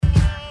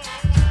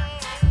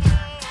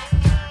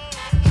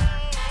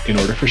In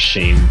order for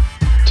shame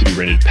to be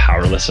rendered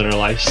powerless in our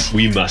lives,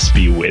 we must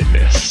be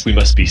witnessed. We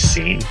must be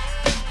seen.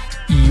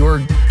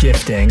 Your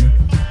gifting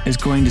is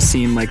going to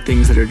seem like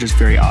things that are just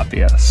very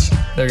obvious.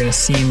 They're going to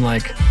seem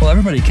like, well,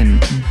 everybody can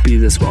be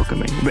this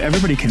welcoming.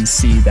 Everybody can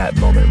see that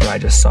moment where I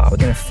just saw. We're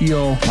going to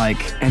feel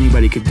like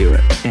anybody could do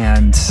it.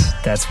 And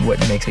that's what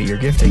makes it your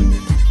gifting.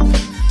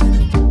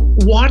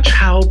 Watch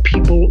how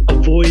people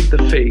avoid the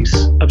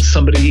face of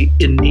somebody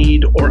in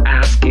need or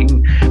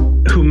asking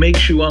who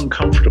makes you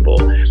uncomfortable.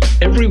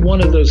 Every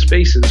one of those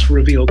faces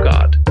reveal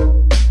God.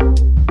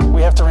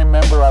 We have to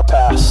remember our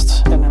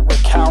past and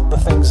recount the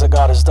things that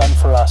God has done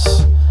for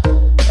us.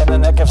 And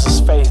then that gives us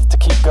faith to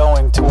keep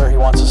going to where He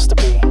wants us to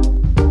be.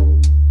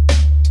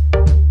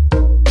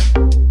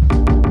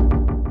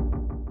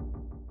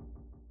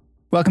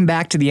 Welcome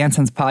back to the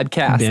Ansons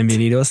Podcast.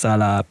 Bienvenidos a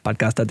la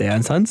podcast de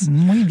Ansons.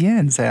 Muy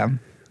bien,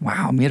 Sam.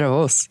 Wow, mira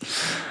vos.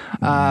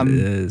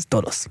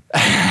 Todos.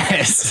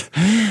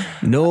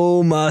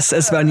 No más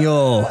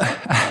español.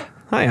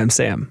 Hi, I'm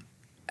Sam.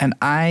 And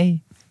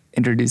I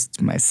introduced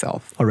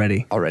myself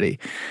Already.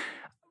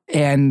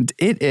 And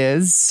it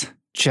is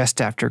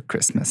just after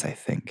Christmas, I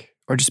think,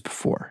 or just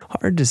before.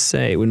 Hard to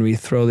say when we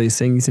throw these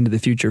things into the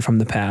future from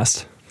the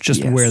past,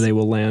 just Yes. where they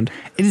will land.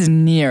 It is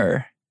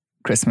near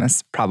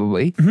Christmas,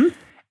 probably. Mhm.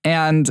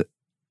 And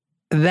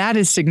that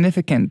is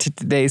significant to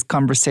today's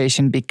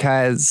conversation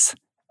because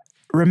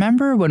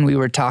remember when we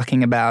were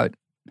talking about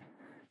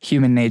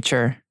human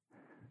nature?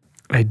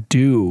 I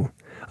do.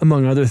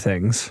 Among other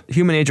things,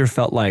 human nature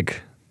felt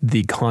like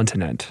the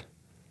continent,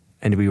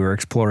 and we were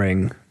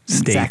exploring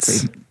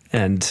states Exactly.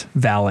 and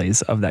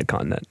valleys of that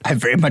continent. I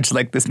very much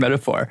like this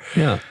metaphor.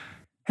 Yeah.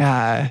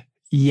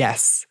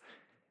 Yes.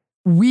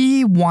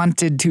 We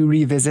wanted to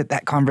revisit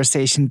that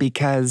conversation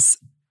because,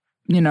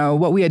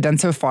 what we had done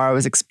so far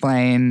was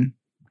explain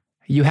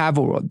you have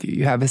a worldview,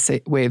 you have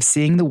a way of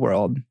seeing the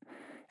world,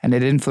 and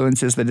it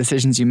influences the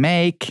decisions you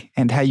make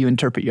and how you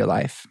interpret your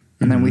life.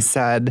 And then we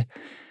said,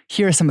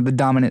 here are some of the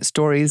dominant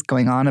stories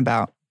going on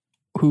about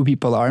who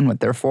people are and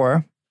what they're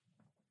for.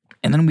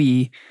 And then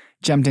we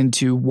jumped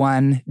into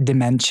one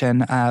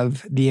dimension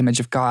of the image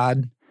of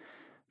God.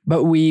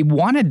 But we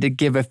wanted to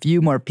give a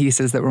few more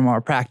pieces that were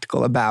more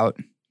practical about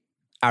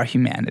our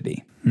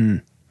humanity.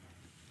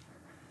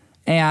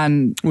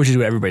 And Which is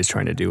what everybody's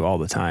trying to do all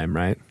the time,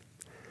 right?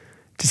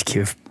 Just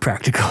give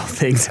practical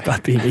things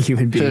about being a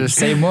human being. to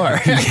say more.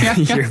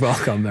 You're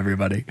welcome,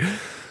 everybody.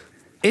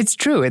 It's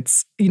true.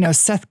 It's,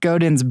 Seth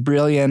Godin's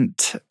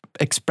brilliant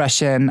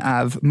expression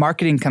of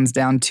marketing comes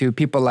down to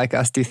people like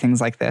us do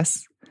things like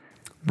this,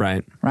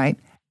 Right. right?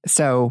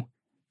 So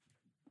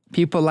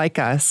people like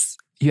us,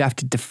 you have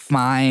to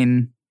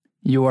define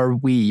your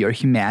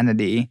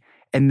humanity,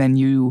 and then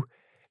you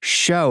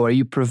show or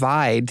you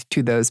provide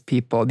to those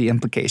people the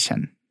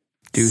implication.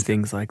 Do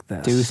things like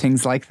this. Do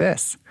things like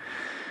this.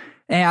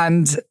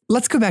 And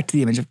let's go back to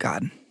the image of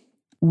God.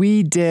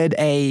 We did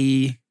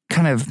a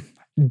kind of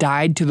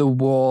dyed to the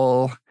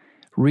wool,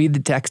 read the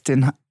text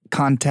in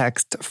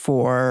context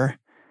for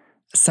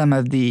some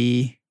of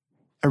the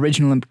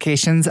original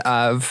implications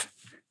of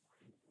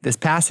this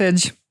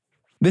passage.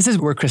 This is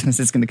where Christmas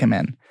is going to come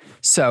in.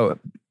 So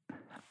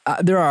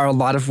there are a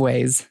lot of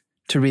ways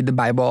to read the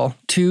Bible.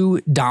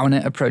 Two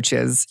dominant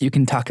approaches. You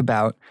can talk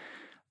about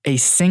a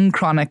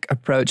synchronic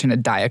approach and a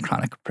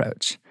diachronic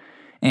approach.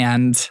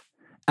 And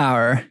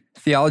our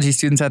theology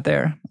students out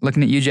there,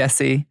 looking at you,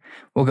 Jesse,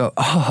 will go,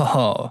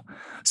 oh,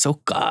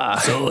 so good.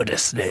 So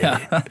desu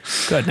ne.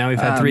 Good. Now we've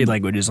had 3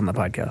 languages on the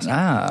podcast.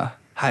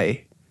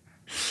 Hi.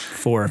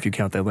 4 if you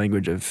count the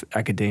language of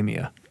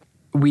academia.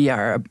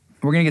 We're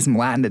going to get some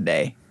Latin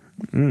today.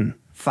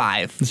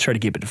 5. Let's try to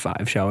keep it to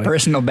 5, shall we?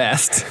 Personal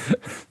best.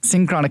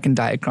 Synchronic and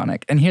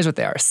diachronic. And here's what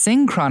they are.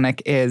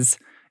 Synchronic is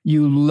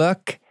you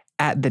look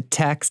at the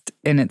text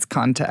in its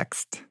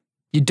context.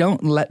 You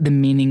don't let the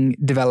meaning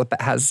develop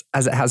as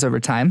it has over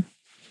time.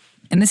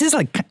 And this is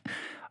like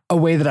a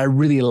way that I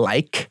really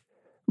like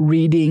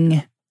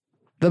reading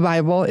the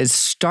Bible is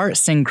start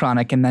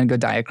synchronic and then go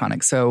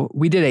diachronic. So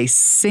we did a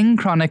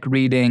synchronic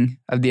reading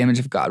of the image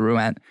of God. We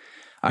went,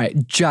 all right,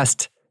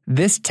 just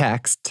this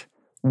text,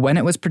 when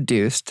it was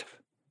produced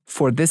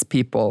for this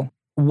people,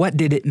 what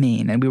did it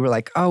mean? And we were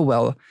like, oh,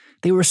 well,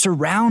 they were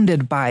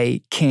surrounded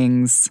by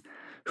kings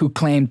who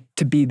claimed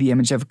to be the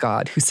image of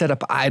God, who set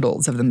up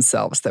idols of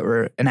themselves that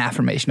were an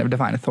affirmation of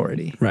divine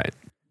authority. Right.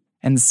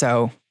 And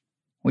so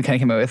we kind of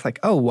came up with like,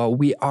 oh, well,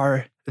 we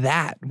are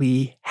that.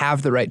 We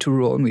have the right to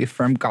rule and we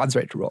affirm God's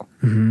right to rule.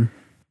 Mm-hmm.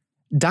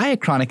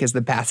 Diachronic is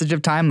the passage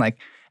of time. Like,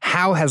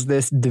 how has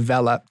this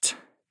developed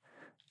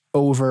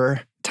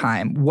over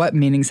time? What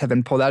meanings have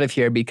been pulled out of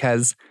here?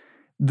 Because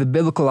the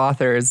biblical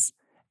authors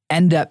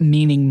end up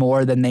meaning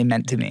more than they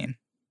meant to mean,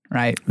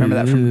 right? Remember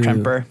that from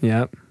Tremper?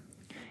 Yep.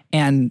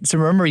 And so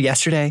remember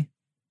yesterday,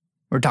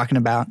 we were talking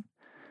about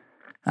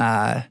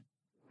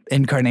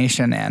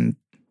incarnation and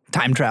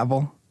time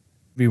travel.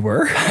 We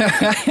were? We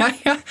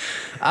talk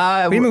about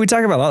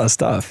a lot of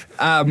stuff.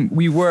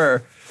 We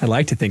were. I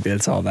like to think that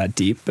it's all that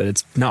deep, but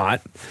it's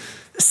not.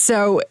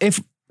 So if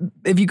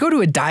you go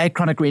to a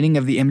diachronic reading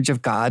of the image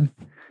of God,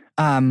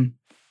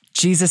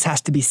 Jesus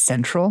has to be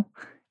central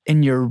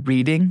in your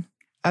reading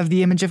of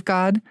the image of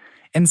God.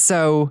 And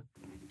so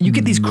you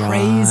get these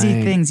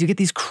crazy things. You get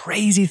these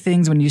crazy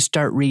things when you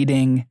start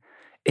reading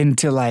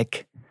into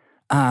like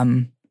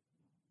the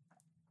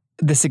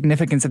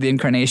significance of the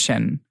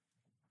incarnation,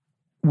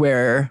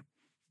 where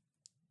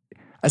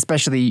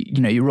especially,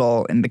 you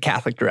roll in the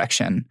Catholic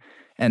direction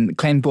and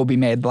claim will be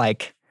made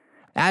like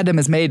Adam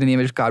is made in the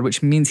image of God,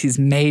 which means he's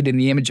made in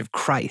the image of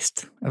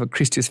Christ, of a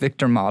Christus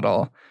Victor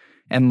model.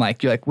 And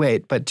like, you're like,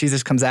 wait, but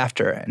Jesus comes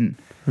after. And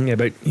yeah,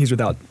 but he's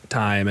without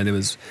time, and it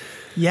was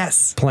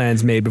yes,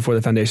 plans made before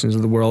the foundations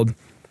of the world.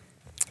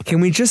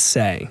 Can we just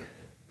say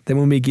that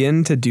when we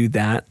begin to do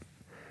that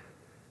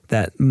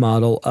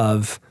model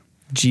of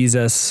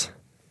Jesus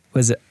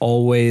was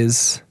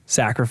always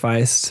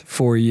sacrificed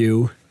for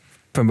you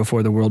from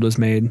before the world was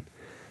made,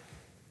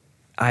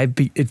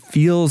 it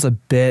feels a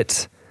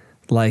bit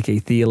like a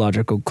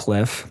theological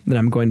cliff that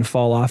I'm going to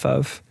fall off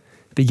of.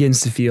 It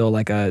begins to feel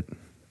like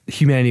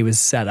humanity was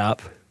set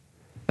up,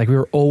 like we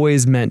were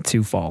always meant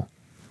to fall.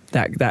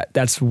 That's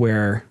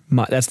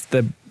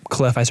the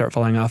cliff I start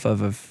falling off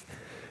of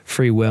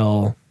free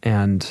will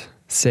and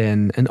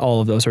sin and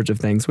all of those sorts of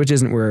things, which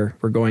isn't where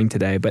we're going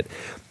today, but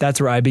that's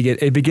where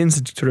it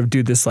begins to sort of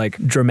do this like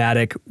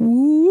dramatic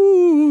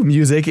woo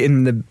music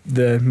in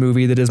the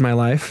movie that is my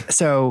life.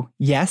 So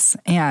yes,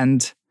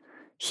 and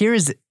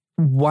here's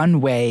one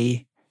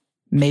way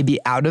maybe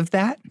out of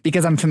that,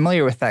 because I'm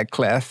familiar with that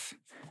cliff.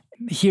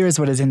 Here's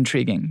what is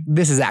intriguing.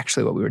 This is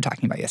actually what we were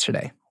talking about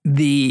yesterday.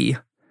 The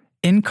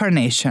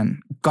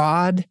incarnation,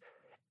 God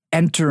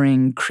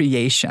entering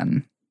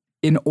creation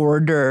in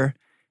order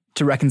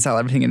to reconcile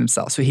everything in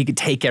himself so he could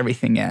take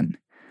everything in,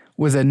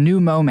 was a new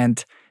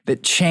moment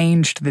that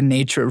changed the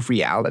nature of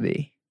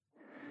reality.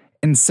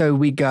 And so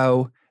we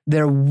go,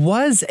 there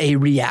was a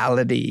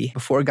reality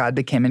before God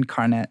became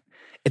incarnate.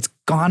 It's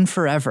gone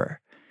forever.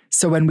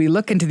 So when we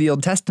look into the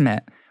Old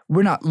Testament,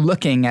 we're not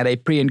looking at a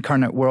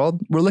pre-incarnate world.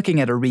 We're looking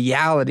at a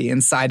reality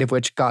inside of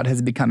which God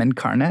has become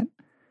incarnate.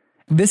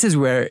 This is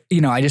where,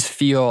 I just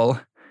feel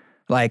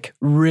like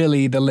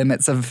really the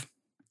limits of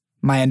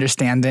my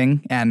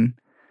understanding. And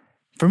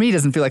for me, it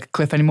doesn't feel like a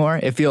cliff anymore.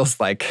 It feels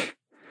like,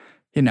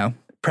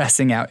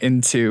 pressing out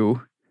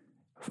into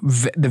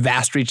the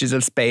vast reaches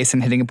of space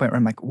and hitting a point where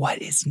I'm like,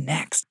 what is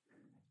next?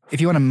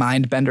 If you want a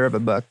mind bender of a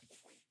book,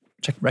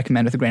 which I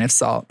recommend with a grain of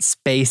salt,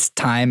 Space,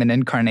 Time, and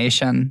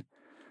Incarnation,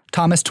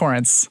 Thomas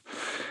Torrance,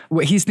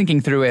 what he's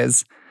thinking through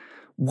is,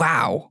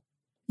 wow,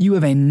 you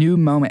have a new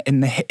moment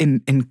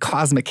in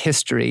cosmic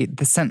history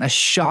that sent a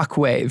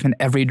shockwave in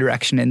every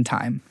direction in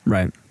time.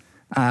 Right.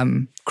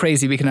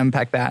 Crazy, we can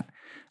unpack that.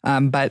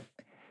 But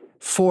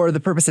for the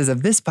purposes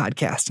of this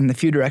podcast and the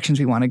few directions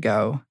we want to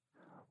go,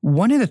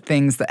 one of the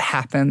things that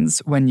happens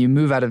when you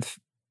move out of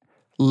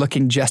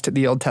looking just at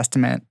the Old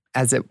Testament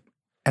as it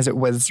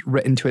was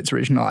written to its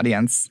original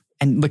audience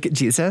and look at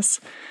Jesus,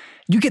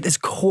 you get this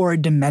core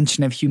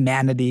dimension of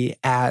humanity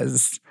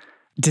as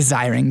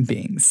desiring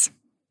beings.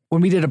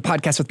 When we did a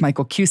podcast with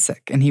Michael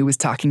Cusick, and he was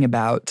talking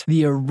about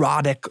the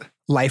erotic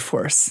life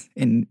force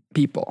in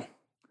people,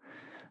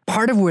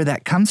 part of where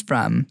that comes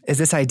from is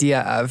this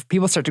idea of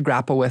people start to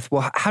grapple with,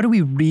 well, how do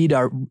we read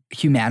our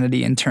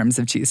humanity in terms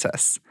of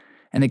Jesus?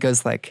 And it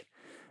goes like,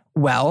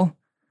 well,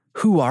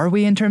 who are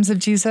we in terms of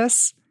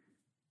Jesus?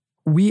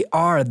 We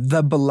are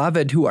the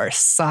beloved who are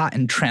sought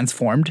and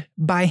transformed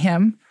by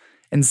him.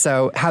 And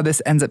so how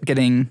this ends up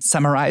getting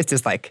summarized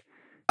is like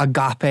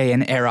agape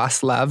and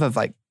eros love of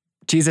like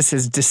Jesus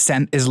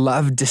is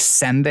love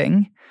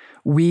descending.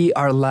 We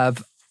are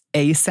love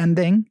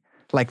ascending,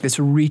 like this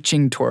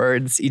reaching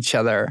towards each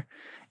other.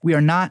 We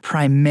are not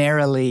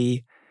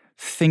primarily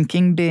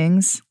thinking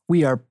beings.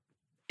 We are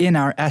in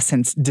our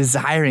essence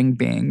desiring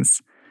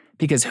beings,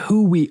 because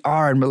who we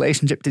are in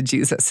relationship to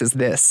Jesus is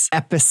this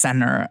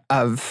epicenter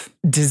of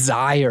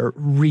desire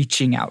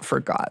reaching out for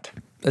God.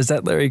 Is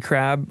that Larry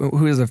Crabb?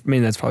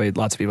 That's probably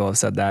lots of people have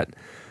said that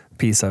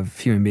piece of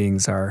human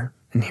beings are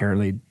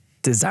inherently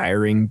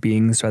desiring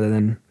beings rather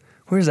than,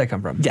 where does that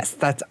come from? Yes,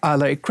 that's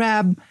Larry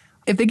Crabb.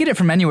 If they get it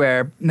from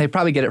anywhere, they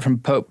probably get it from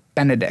Pope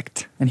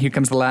Benedict. And here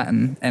comes the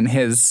Latin and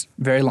his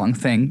very long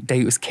thing,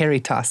 Deus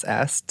caritas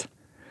est,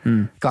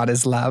 God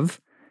is love.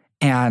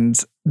 And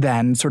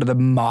then sort of the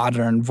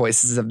modern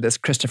voices of this,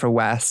 Christopher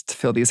West,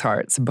 Fill These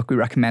Hearts, a book we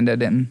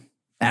recommended in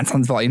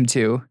Anselm's Volume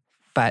 2.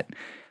 But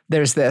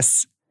there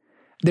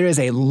is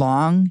a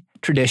long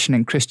tradition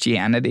in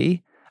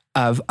Christianity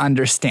of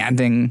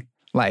understanding,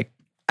 like,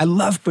 I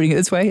love putting it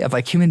this way, of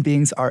like human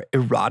beings are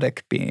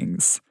erotic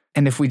beings.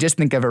 And if we just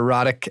think of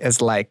erotic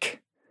as like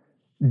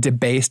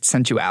debased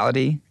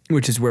sensuality,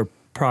 which is where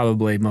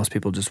probably most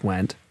people just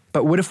went.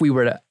 But what if we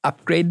were to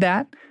upgrade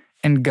that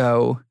and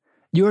go,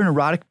 you're an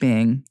erotic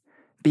being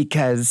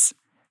because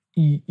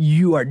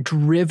you are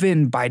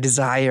driven by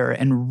desire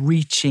and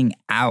reaching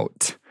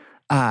out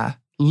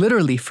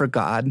literally for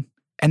God.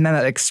 And then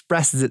that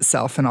expresses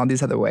itself in all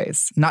these other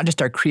ways, not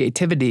just our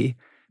creativity,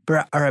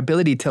 but our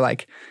ability to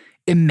like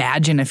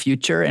imagine a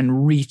future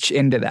and reach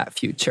into that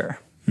future.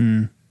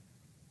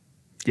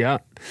 Yeah.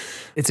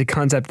 It's a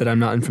concept that I'm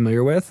not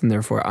unfamiliar with, and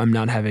therefore I'm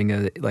not having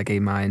a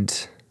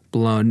mind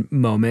blown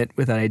moment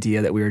with that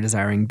idea that we are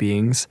desiring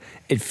beings.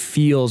 It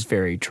feels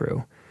very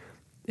true.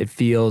 It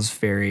feels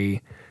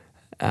very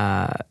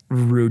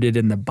rooted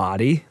in the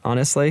body,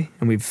 honestly.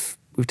 And we've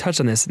touched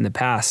on this in the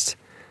past,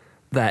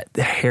 that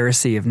the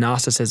heresy of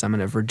Gnosticism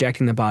and of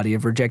rejecting the body,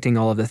 of rejecting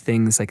all of the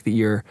things like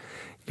your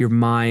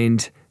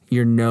mind,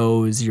 your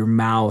nose, your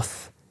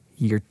mouth,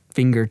 your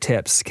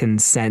fingertips can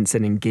sense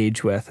and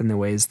engage with, and the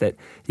ways that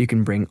you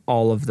can bring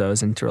all of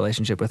those into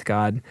relationship with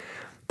God,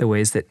 the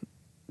ways that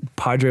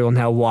Padre will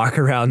now walk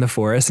around the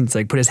forest and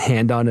put his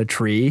hand on a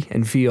tree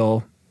and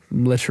feel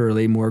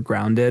literally more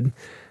grounded.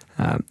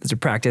 It's a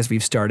practice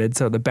we've started.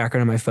 So the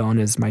background of my phone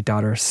is my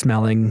daughter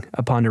smelling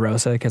a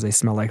Ponderosa because they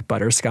smell like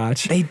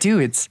butterscotch. They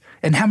do.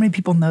 And how many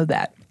people know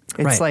that?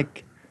 It's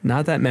right.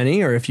 Not that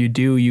many, or if you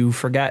do, you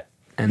forget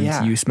and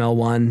you smell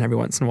one every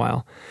once in a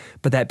while.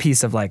 But that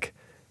piece of I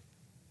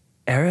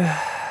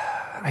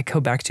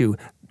go back to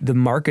the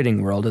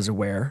marketing world is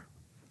aware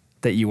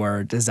that you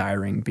are a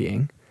desiring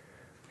being.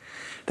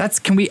 All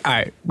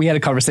right, we had a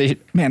conversation.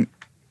 Man,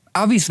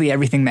 obviously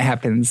everything that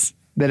happens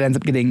that ends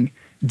up getting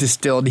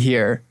distilled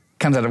here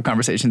comes out of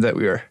conversations that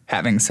we were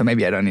having, so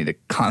maybe I don't need to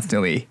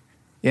constantly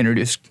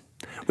introduce.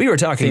 We were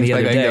talking the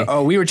other day.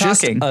 We were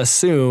talking. Just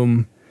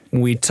assume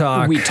we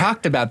talk. We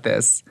talked about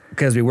this.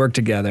 Because we work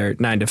together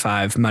 9 to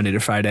 5, Monday to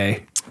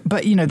Friday.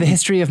 But, the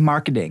history of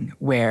marketing,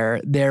 where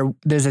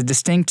there's a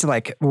distinct,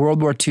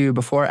 World War II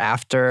before,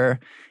 after,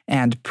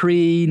 and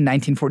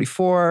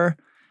pre-1944,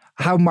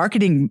 how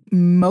marketing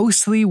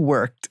mostly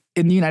worked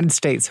in the United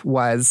States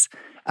was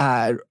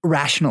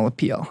rational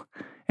appeal.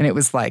 And it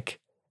was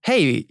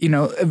hey,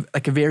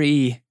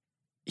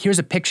 here's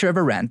a picture of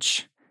a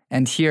wrench,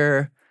 and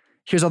here's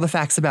all the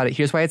facts about it.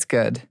 Here's why it's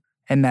good.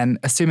 And then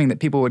assuming that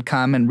people would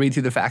come and read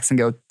through the facts and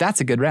go, that's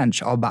a good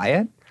wrench, I'll buy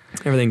it.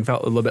 Everything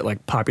felt a little bit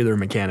like Popular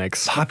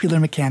Mechanics. Popular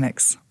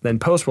Mechanics. Then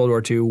post-World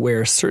War II,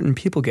 where certain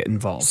people get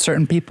involved.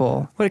 Certain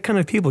people. What kind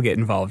of people get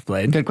involved,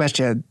 Blade? Good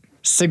question.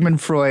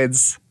 Sigmund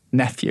Freud's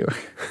nephew.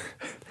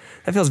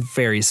 That feels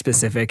very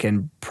specific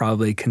and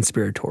probably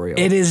conspiratorial.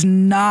 It is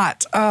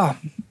not. Oh,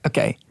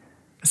 okay.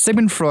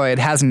 Sigmund Freud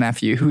has a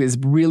nephew who is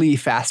really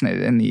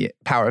fascinated in the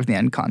power of the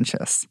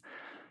unconscious.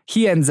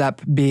 He ends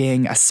up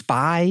being a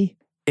spy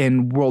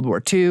in World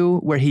War II,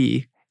 where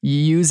he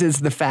uses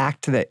the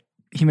fact that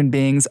human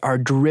beings are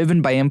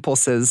driven by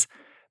impulses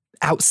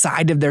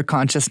outside of their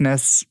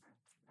consciousness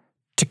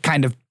to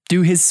kind of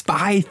do his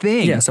spy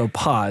thing. Yeah, so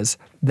pause.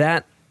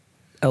 That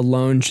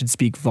alone should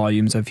speak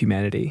volumes of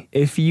humanity.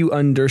 If you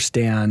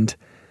understand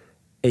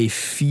a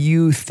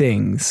few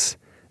things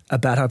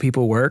about how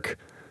people work,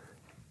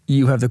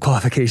 you have the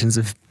qualifications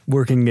of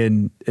working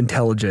in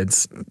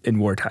intelligence in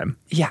wartime.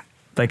 Yeah.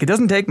 It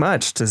doesn't take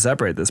much to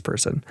separate this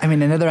person. I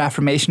mean, another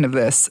affirmation of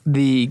this,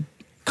 the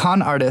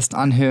con artist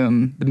on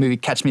whom the movie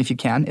Catch Me If You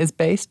Can is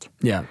based.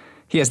 Yeah.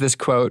 He has this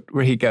quote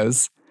where he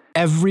goes,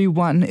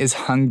 everyone is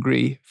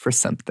hungry for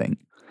something.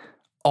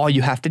 All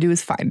you have to do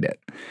is find it.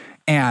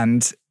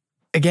 And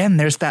again,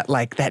 there's that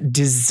that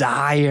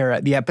desire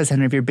at the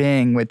epicenter of your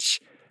being,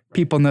 which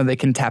people know they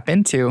can tap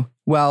into.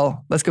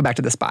 Well, let's go back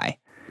to the spy.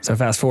 So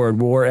fast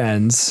forward, war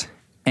ends.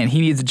 And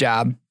he needs a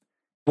job.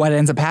 What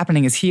ends up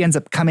happening is he ends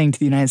up coming to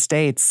the United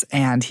States,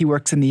 and he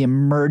works in the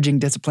emerging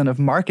discipline of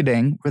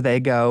marketing, where they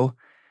go,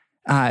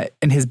 and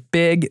his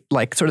big,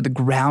 sort of the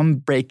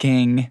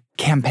groundbreaking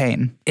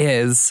campaign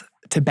is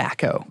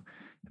tobacco.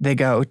 They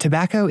go,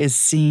 tobacco is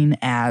seen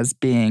as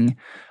being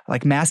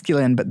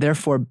masculine, but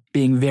therefore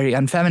being very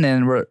unfeminine,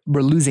 and we're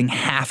losing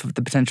half of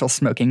the potential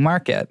smoking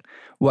market.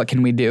 What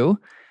can we do?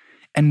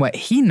 And what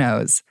he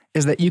knows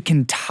is that you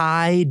can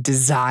tie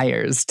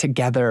desires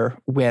together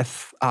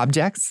with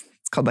objects.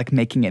 It's called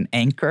making an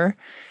anchor.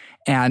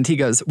 And he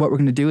goes, what we're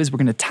going to do is we're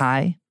going to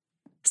tie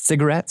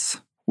cigarettes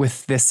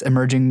with this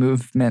emerging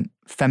movement,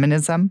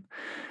 feminism.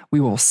 We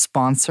will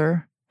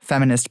sponsor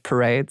feminist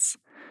parades,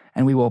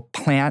 and we will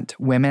plant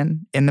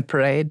women in the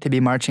parade to be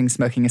marching,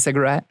 smoking a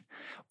cigarette.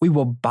 We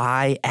will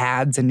buy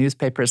ads in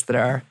newspapers that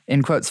are,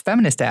 in quotes,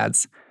 feminist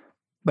ads.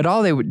 But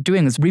all they were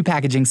doing was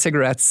repackaging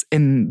cigarettes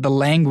in the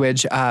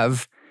language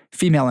of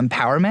female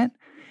empowerment.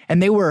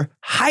 And they were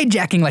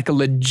hijacking a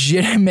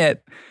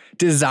legitimate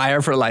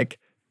desire for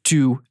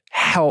to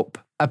help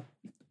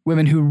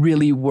women who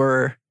really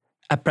were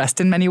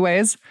oppressed in many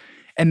ways.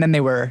 And then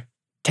they were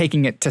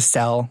taking it to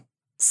sell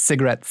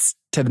cigarettes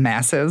to the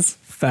masses.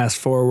 Fast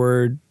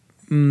forward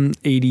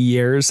 80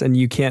 years, and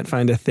you can't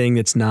find a thing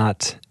that's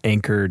not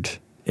anchored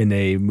in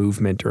a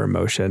movement or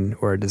emotion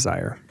or a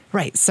desire.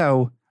 Right.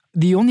 So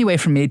the only way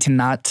for me to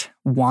not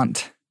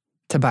want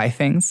to buy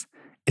things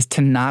is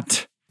to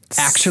not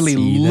actually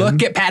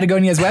look at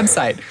Patagonia's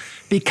website.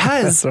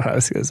 Because that's what I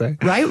was going to say.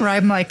 Right? Where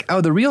I'm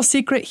the real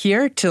secret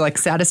here to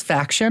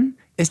satisfaction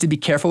is to be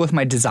careful with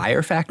my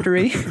desire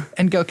factory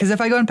and go, because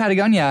if I go in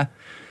Patagonia,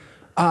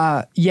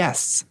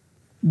 yes,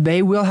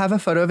 they will have a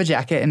photo of a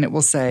jacket and it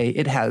will say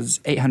it has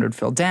 800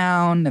 fill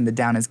down and the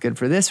down is good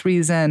for this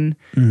reason.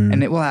 Mm-hmm.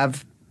 And it will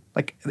have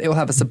Like it will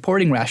have a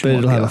supporting But rational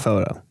it'll have a appeal.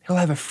 photo. It'll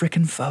have a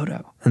freaking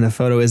photo. And the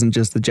photo isn't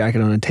just the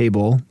jacket on a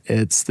table.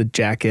 It's the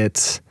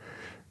jacket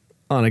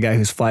on a guy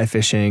who's fly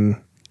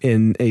fishing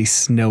in a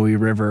snowy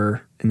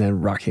river in the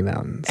Rocky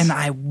Mountains. And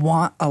I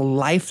want a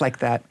life like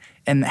that.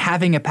 And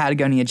having a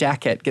Patagonia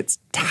jacket gets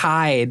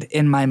tied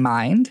in my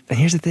mind. And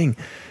here's the thing.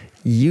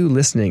 You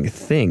listening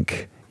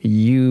think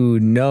you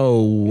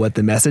know what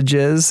the message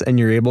is and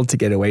you're able to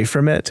get away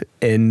from it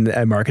in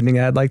a marketing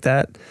ad like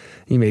that.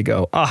 You may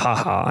go,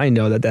 I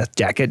know that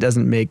jacket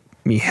doesn't make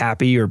me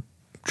happy or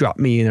drop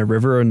me in a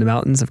river or in the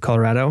mountains of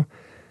Colorado.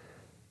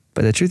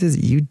 But the truth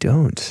is you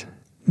don't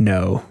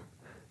know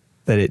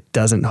that it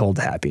doesn't hold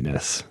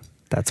happiness.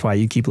 That's why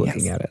you keep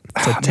looking at it.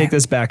 So take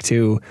this back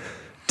to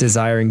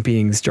desiring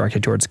beings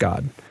directed towards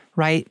God.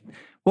 Right?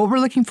 What we're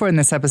looking for in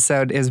this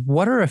episode is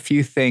what are a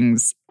few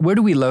things, where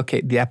do we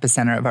locate the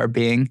epicenter of our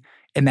being?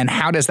 And then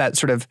how does that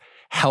sort of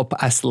help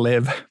us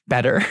live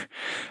better?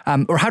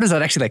 Or how does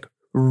that actually like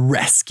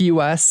rescue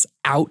us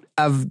out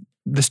of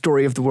the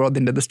story of the world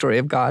into the story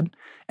of God?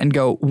 And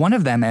go, one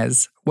of them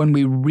is when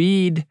we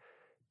read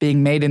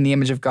being made in the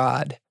image of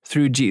God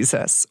through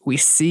Jesus, we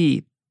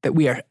see that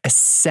we are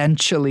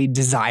essentially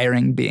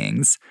desiring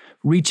beings,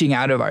 reaching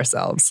out of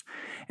ourselves.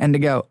 And to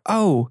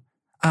go,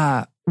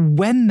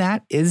 when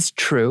that is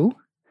true,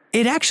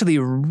 it actually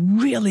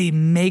really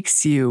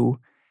makes you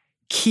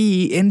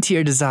key into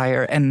your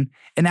desire and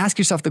ask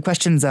yourself the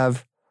questions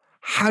of,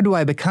 how do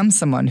I become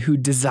someone who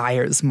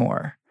desires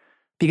more?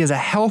 Because a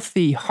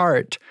healthy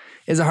heart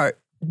is a heart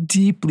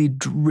deeply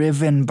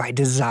driven by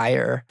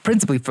desire,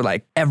 principally for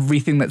like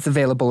everything that's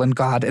available in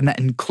God, and that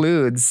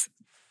includes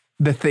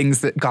the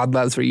things that God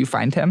loves where you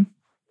find him.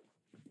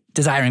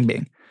 Desiring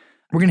being.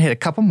 We're going to hit a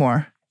couple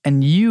more,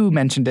 and you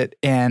mentioned it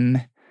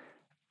in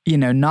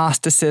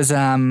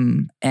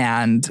Gnosticism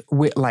and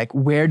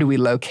where do we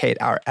locate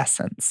our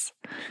essence?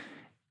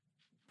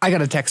 I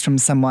got a text from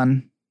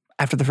someone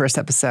after the first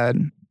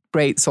episode,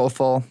 great,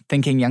 soulful,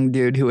 thinking young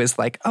dude who was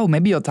like,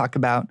 maybe you'll talk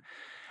about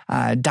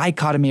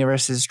dichotomy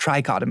versus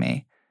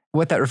trichotomy.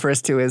 What that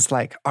refers to is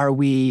like, are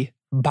we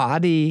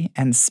body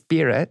and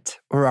spirit,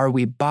 or are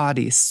we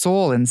body,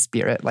 soul, and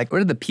spirit? Like,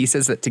 what are the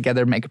pieces that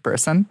together make a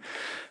person?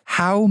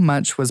 How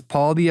much was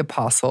Paul the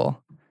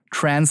Apostle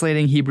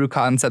translating Hebrew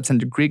concepts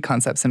into Greek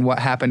concepts, and what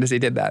happened as he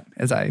did that,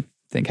 is I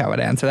think how I would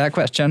answer that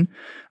question.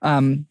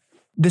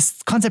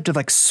 This concept of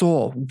like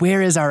soul,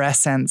 where is our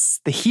essence?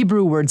 The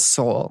Hebrew word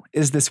soul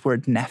is this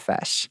word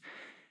nephesh.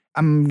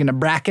 I'm going to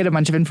bracket a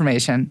bunch of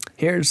information.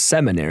 Here's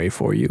seminary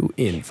for you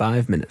in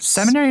 5 minutes.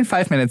 Seminary in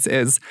 5 minutes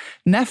is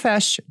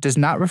nephesh does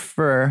not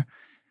refer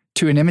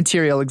to an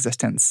immaterial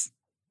existence.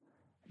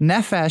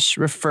 Nephesh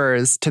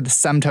refers to the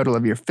sum total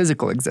of your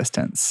physical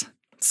existence.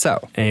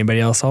 So, anybody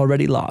else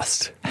already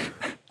lost?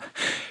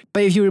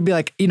 But if you would be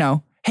like,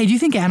 hey, do you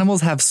think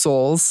animals have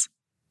souls?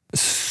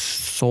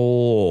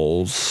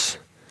 Souls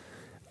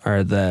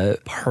are the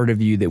part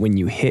of you that when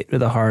you hit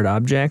with a hard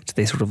object,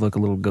 they sort of look a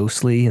little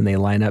ghostly and they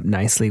line up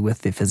nicely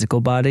with the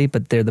physical body,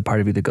 but they're the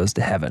part of you that goes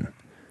to heaven.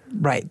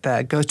 Right,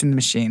 the ghost in the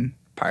machine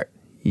part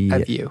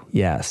of you.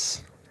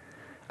 Yes.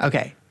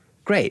 Okay,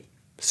 great.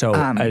 So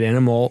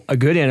a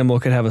good animal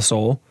could have a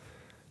soul,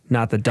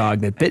 not the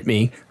dog that bit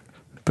me,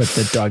 but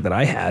the dog that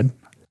I had.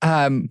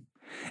 And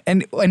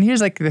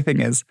here's like the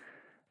thing is,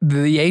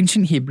 the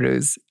ancient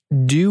Hebrews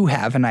do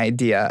have an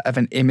idea of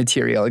an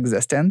immaterial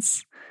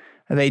existence.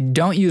 They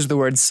don't use the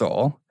word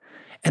soul,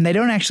 and they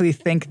don't actually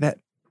think that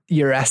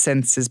your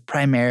essence is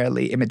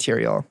primarily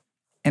immaterial.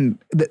 And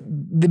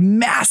the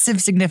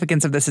massive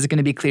significance of this is going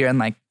to be clear in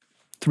like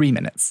 3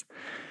 minutes.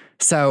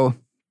 So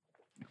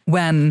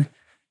when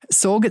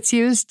soul gets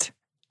used,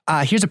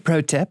 here's a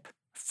pro tip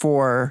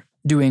for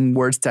doing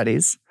word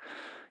studies.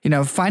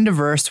 Find a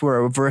verse where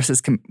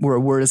a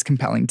word is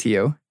compelling to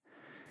you.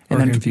 And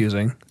then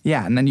confusing.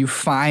 Yeah, and then you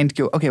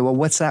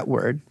what's that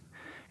word?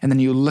 And then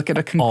you look at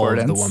a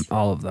concordance.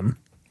 All of them.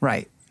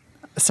 Right.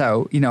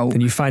 So, Then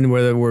you find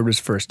where the word was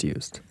first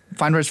used.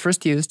 Find where it's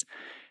first used.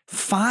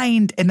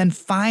 Find,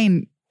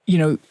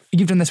 you've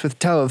done this with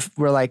Tov,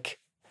 where like,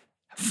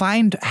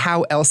 find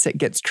how else it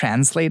gets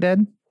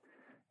translated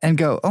and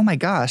go, oh my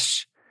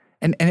gosh.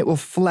 And it will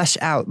flesh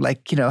out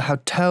like, how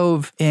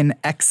Tov in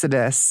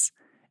Exodus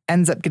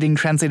ends up getting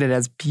translated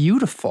as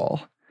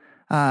beautiful.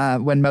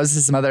 When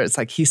Moses' mother, it's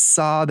like he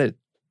saw that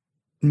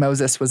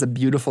Moses was a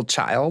beautiful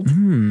child,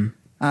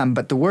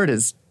 but the word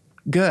is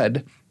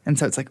good. And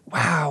so it's like,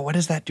 wow, what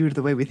does that do to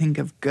the way we think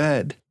of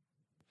good?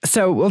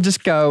 So we'll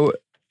just go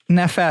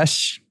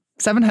nephesh,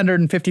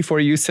 754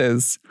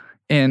 uses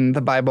in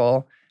the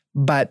Bible,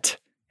 but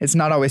it's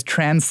not always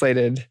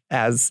translated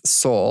as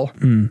soul.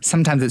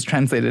 Sometimes it's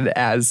translated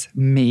as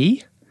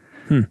me.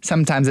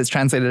 Sometimes it's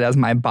translated as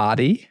my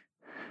body.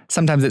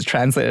 Sometimes it's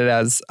translated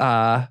as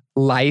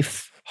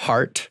life,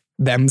 heart,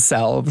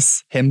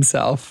 themselves,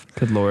 himself.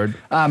 Good Lord.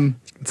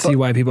 See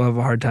why people have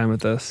a hard time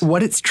with this.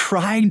 What it's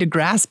trying to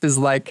grasp is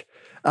like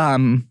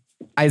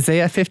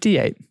Isaiah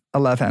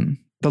 58:11.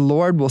 The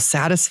Lord will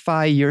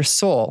satisfy your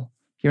soul,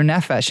 your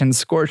nephesh, in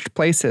scorched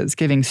places,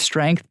 giving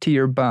strength to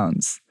your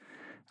bones.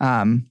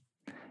 And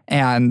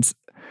And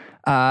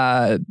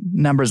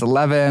Numbers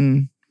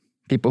 11,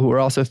 people who are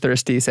also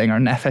thirsty, saying our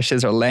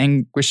nefeshes are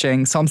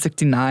languishing. Psalm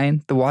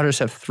 69, the waters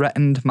have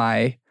threatened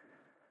my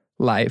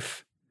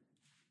life.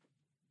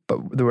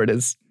 But the word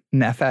is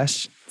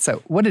nefesh.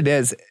 So what it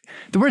is,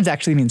 the word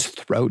actually means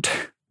throat.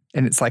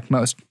 And it's like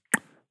most,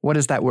 what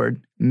does that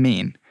word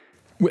mean?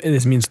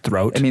 This means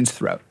throat. It means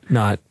throat.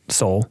 Not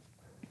soul.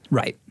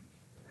 Right.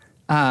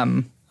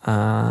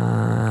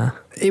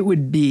 It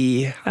would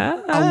be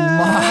a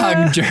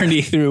long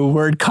journey through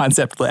word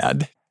concept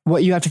land.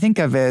 What you have to think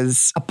of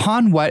is,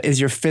 upon what is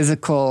your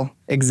physical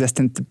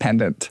existence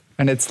dependent?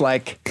 And it's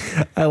like...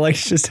 I like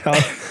just how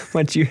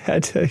much you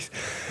had to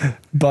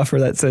buffer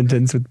that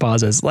sentence with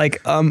pauses.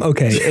 Like,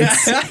 okay,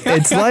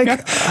 it's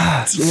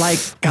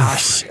like...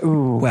 gosh.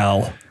 Ooh.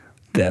 Well,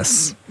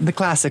 this. The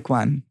classic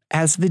one.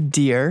 As the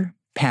deer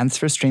pants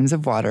for streams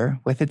of water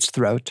with its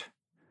throat,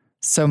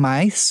 so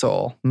my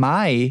soul,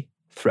 my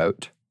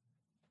throat,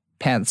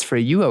 pants for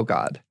you, O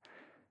God.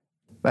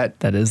 But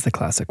that is the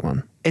classic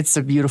one. It's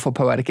a beautiful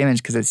poetic image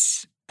because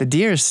it's the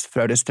deer's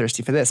throat is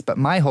thirsty for this, but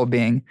my whole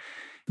being.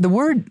 The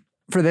word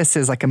for this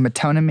is like a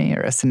metonymy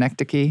or a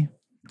synecdoche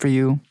for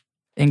you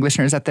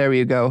Englishers out there, where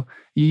you go,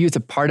 you use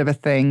a part of a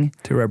thing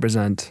to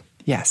represent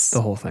yes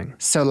the whole thing.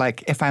 So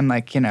like if I'm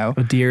like,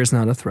 a deer is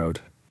not a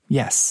throat.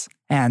 Yes.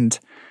 And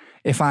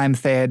if I'm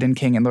Theoden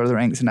King in Lord of the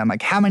Rings and I'm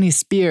like, how many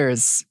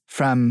spears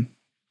from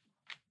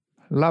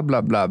blah,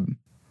 blah, blah.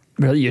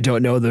 Really, you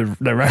don't know the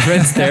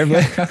reference there,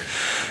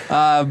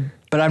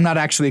 but I'm not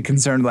actually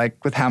concerned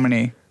like with how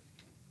many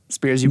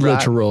spears you brought.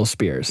 Literal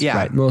spears. Yeah.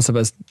 Right. Most of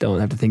us don't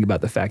have to think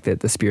about the fact that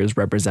the spears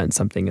represent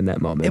something in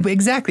that moment.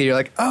 Exactly. You're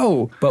like,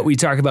 oh. But we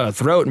talk about a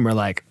throat and we're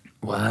like,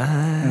 what?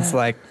 It's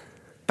like,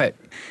 but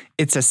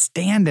it's a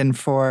stand-in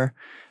for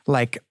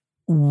like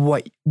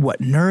what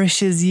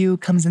nourishes you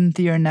comes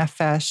into your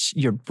nefesh.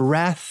 Your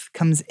breath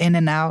comes in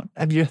and out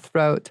of your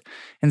throat.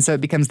 And so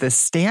it becomes this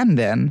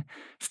stand-in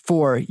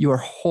for your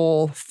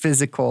whole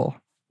physical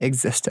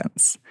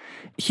existence.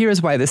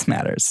 Here's why this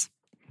matters.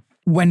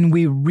 When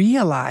we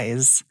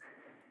realize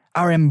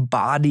our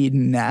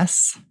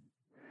embodiedness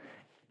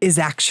is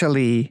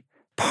actually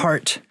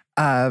part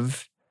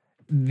of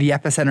the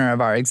epicenter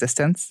of our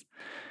existence,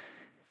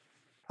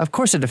 of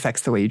course it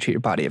affects the way you treat your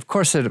body. Of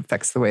course it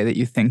affects the way that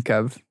you think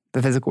of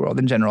the physical world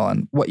in general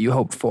and what you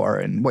hope for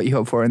and what you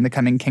hope for in the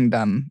coming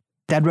kingdom.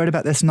 Dad wrote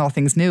about this in All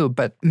Things New,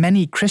 but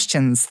many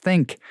Christians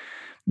think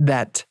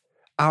that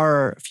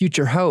our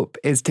future hope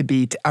is to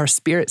be our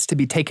spirits to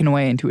be taken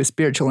away into a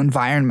spiritual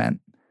environment.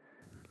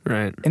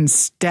 Right.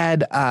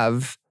 Instead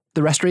of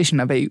the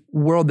restoration of a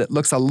world that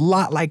looks a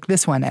lot like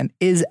this one and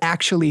is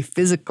actually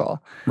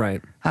physical.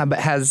 Right. But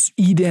has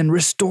Eden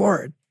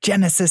restored,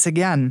 Genesis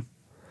again.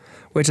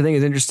 Which I think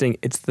is interesting.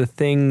 It's the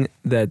thing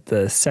that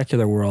the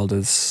secular world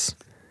is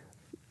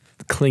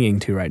clinging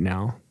to right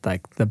now.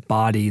 Like the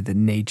body, the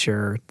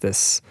nature,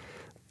 the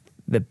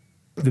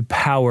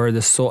power,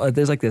 the soul.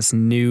 There's like this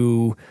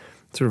new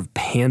sort of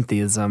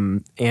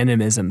pantheism,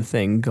 animism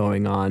thing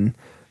going on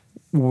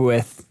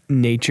with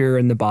nature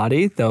and the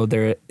body, though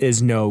there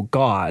is no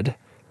God.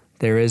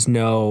 There is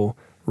no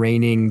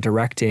reigning,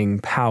 directing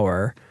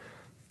power.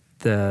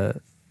 The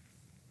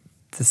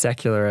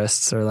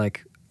secularists are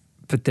like,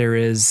 but there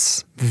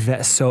is,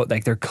 so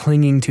like they're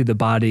clinging to the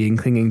body and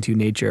clinging to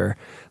nature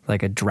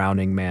like a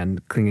drowning man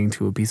clinging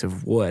to a piece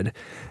of wood.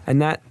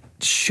 And that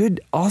should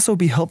also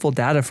be helpful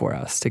data for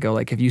us to go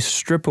like, if you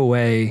strip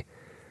away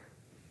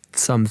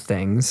some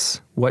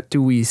things, what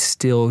do we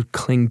still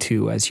cling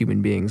to as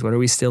human beings? What are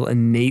we still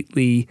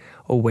innately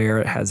aware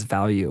it has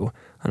value?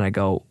 And I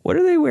go, what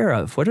are they aware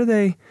of? Why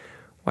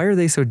are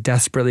they so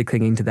desperately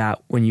clinging to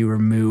that when you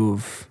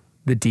remove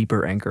the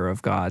deeper anchor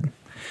of God?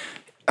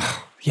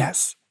 Oh,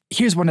 yes.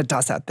 Here's one to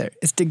toss out there,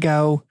 is to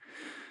go,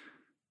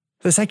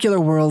 the secular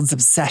world's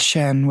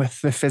obsession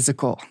with the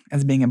physical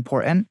as being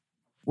important,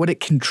 what it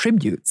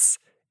contributes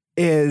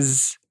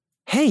is,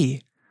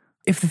 hey,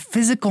 if the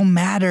physical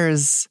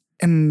matters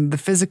and the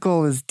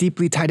physical is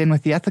deeply tied in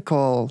with the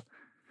ethical,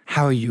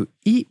 how you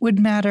eat would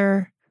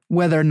matter,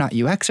 whether or not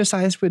you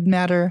exercise would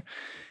matter.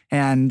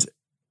 And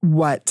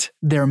what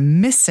they're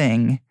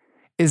missing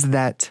is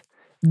that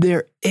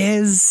there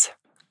is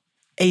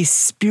a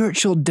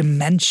spiritual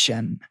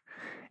dimension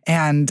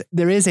and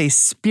there is a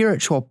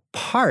spiritual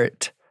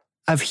part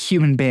of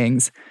human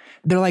beings.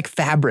 They're like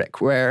fabric,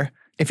 where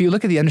if you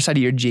look at the underside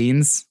of your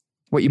jeans,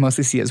 what you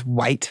mostly see is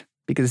white,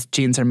 because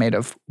jeans are made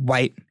of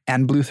white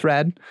and blue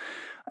thread.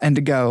 And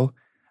to go,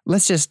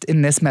 let's just,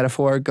 in this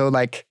metaphor, go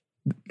like,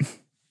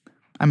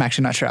 I'm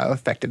actually not sure how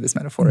effective this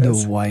metaphor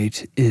is. The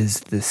white is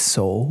the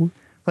soul?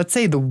 Let's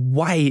say the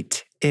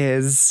white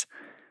is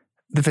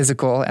the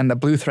physical and the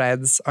blue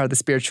threads are the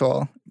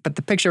spiritual. But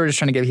the picture we're just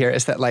trying to give here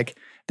is that like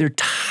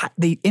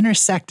they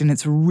intersect and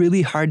it's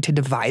really hard to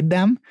divide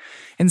them.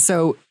 And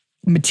so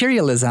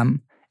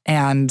materialism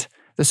and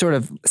the sort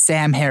of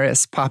Sam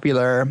Harris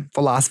popular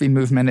philosophy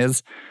movement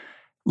is,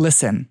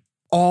 listen,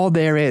 all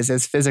there is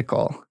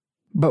physical.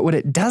 But what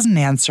it doesn't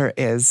answer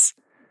is,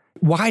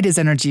 why does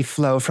energy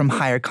flow from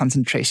higher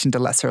concentration to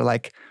lesser?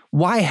 Like,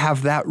 why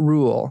have that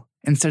rule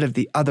instead of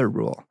the other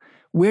rule?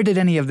 Where did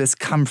any of this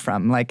come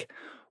from? Like,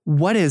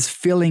 what is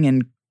filling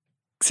and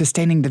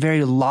sustaining the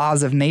very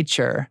laws of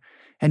nature?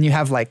 And you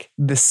have like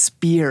the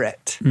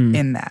spirit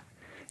in that.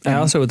 I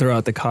also would throw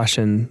out the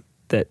caution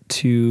that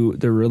to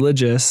the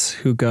religious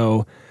who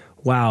go,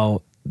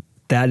 wow,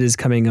 that is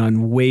coming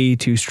on way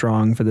too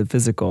strong for the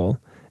physical,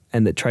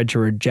 and that tried to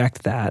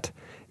reject that,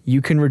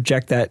 you can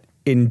reject that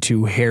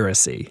into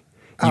heresy.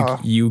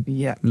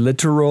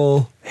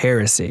 Literal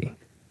heresy,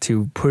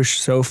 to push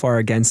so far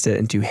against it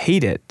and to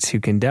hate it, to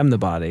condemn the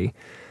body,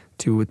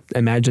 to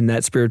imagine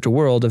that spiritual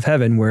world of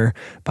heaven where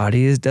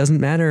body doesn't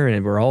matter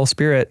and we're all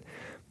spirit,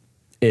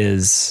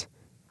 is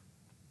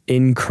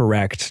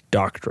incorrect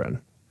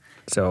doctrine.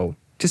 So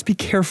just be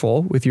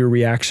careful with your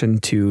reaction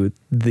to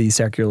the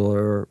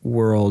secular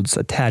world's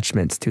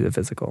attachments to the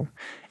physical.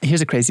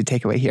 Here's a crazy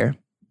takeaway here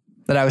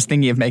that I was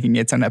thinking of making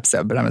its own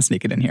episode, but I'm going to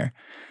sneak it in here.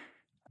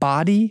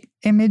 Body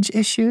image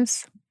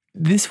issues.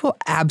 This will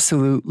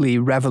absolutely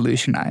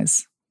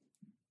revolutionize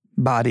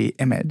body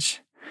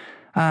image.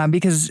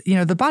 Because,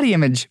 the body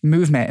image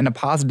movement in a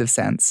positive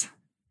sense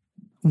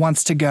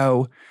wants to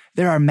go,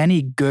 there are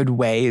many good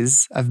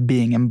ways of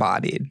being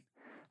embodied.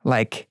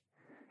 Like,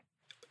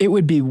 it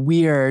would be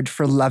weird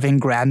for loving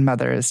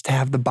grandmothers to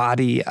have the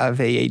body of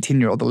a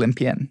 18-year-old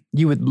Olympian.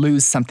 You would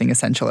lose something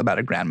essential about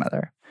a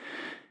grandmother.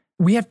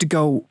 We have to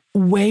go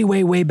way,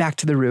 way, way back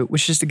to the root,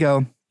 which is to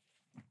go,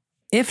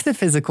 if the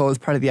physical is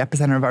part of the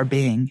epicenter of our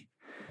being,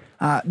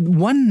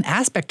 one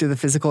aspect of the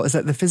physical is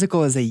that the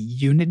physical is a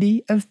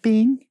unity of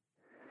being,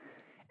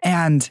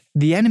 and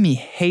the enemy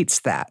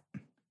hates that.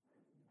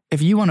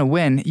 If you want to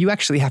win, you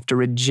actually have to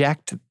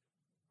reject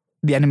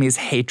the enemy's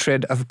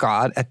hatred of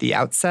God at the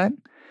outset.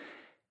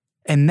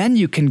 And then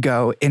you can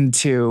go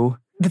into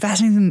the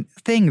fascinating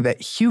thing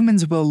that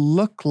humans will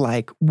look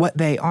like what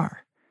they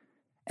are.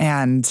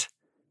 And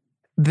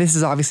this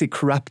is obviously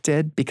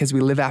corrupted because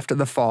we live after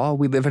the fall.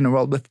 We live in a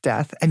world with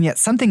death. And yet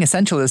something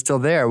essential is still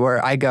there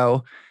where I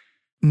go,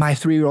 my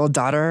 3-year-old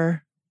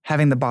daughter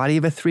having the body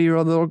of a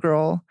 3-year-old little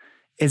girl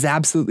is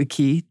absolutely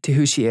key to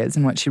who she is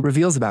and what she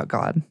reveals about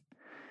God.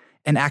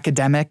 An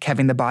academic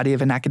having the body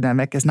of an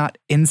academic is not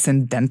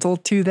incidental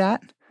to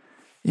that.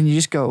 And you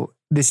just go,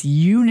 this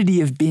unity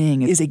of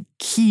being is a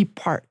key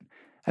part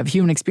of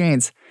human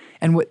experience.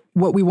 And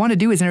what we want to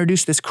do is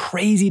introduce this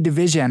crazy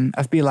division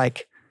of be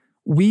like,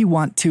 we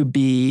want to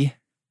be,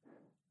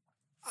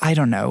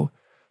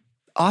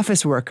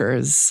 office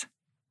workers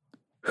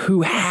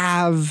who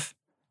have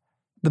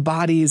the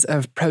bodies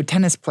of pro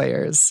tennis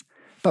players.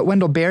 But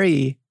Wendell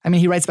Berry,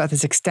 he writes about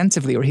this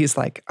extensively where he's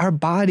like, our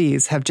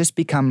bodies have just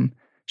become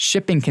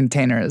shipping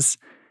containers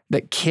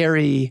that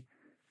carry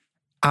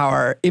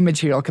our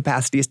immaterial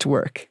capacities to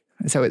work.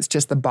 So it's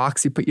just the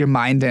box you put your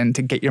mind in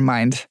to get your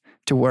mind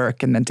to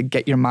work and then to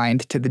get your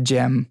mind to the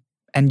gym.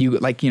 And you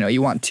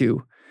want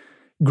to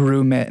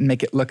groom it and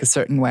make it look a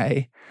certain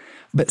way.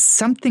 But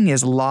something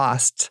is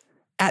lost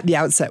at the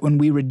outset when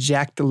we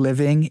reject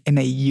living in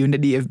a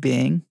unity of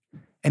being.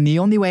 And the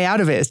only way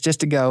out of it is just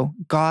to go,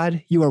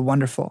 God, you are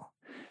wonderful.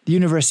 The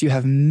universe you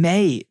have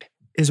made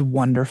is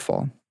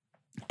wonderful.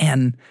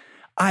 And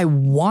I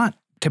want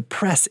to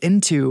press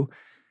into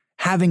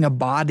having a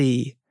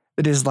body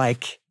that is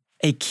like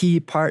a key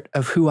part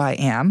of who I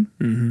am.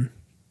 Mm-hmm.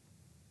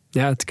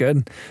 Yeah, it's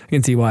good. I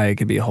can see why it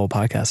could be a whole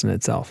podcast in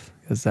itself,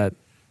 because that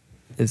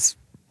is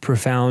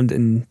profound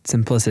in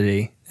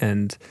simplicity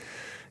and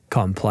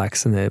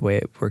complex in the way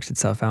it works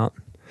itself out.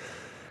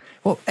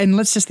 Well, and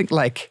let's just think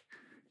like,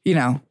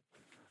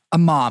 a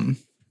mom.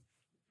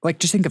 Like,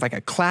 just think of like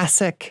a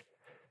classic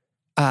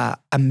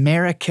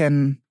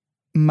American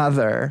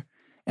mother,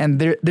 and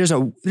there's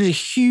a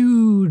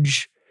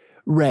huge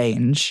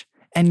range,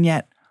 and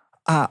yet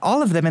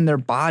all of them in their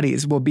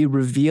bodies will be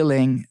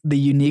revealing the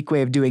unique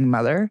way of doing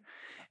mother.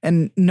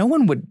 And no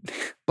one would,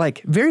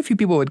 very few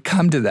people would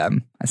come to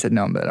them. I said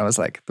no, but I was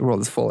like, the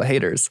world is full of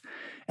haters,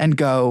 and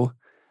go,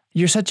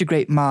 you're such a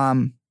great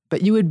mom,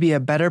 but you would be a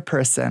better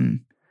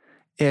person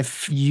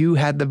if you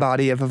had the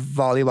body of a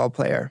volleyball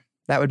player.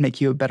 That would make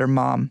you a better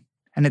mom.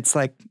 And it's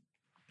like,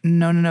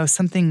 no,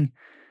 something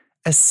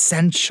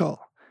essential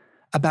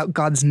about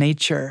God's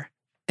nature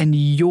and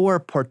your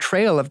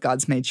portrayal of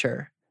God's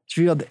nature is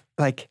revealed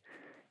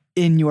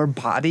in your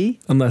body.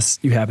 Unless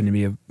you happen to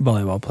be a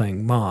volleyball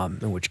playing mom,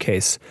 in which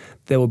case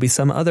there will be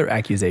some other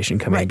accusation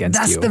coming against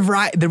you.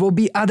 There will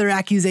be other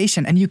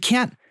accusation. And you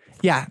can't,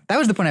 that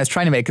was the point I was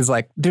trying to make, is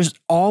there's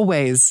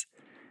always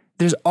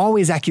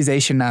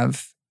accusation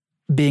of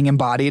being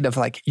embodied, of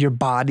your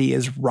body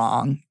is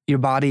wrong. Your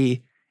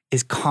body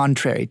is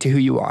contrary to who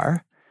you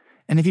are.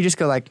 And if you just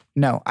go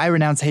no, I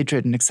renounce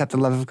hatred and accept the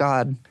love of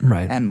God.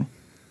 Right. And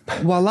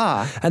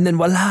voila. And then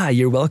voila,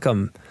 you're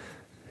welcome.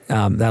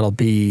 That'll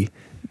be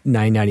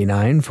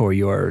 $9.99 for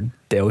your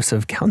dose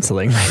of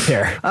counseling right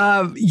there.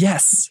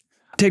 Yes.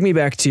 Take me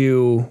back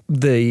to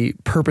the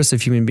purpose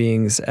of human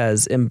beings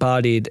as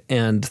embodied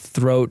and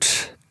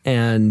throat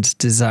and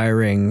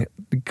desiring.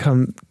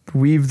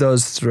 Weave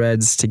those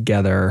threads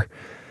together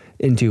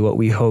into what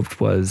we hoped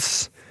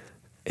was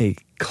a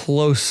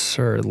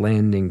closer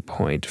landing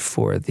point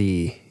for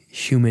the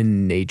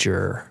human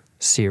nature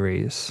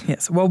series.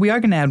 Yes. Well, we are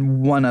going to add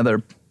one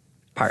other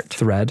part.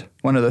 Thread.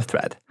 One other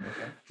thread.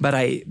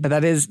 Okay.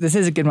 But this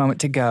is a good moment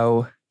to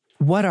go,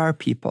 what are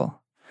people?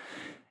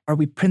 Are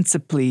we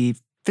principally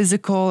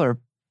physical or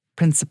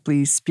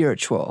principally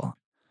spiritual?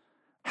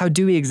 How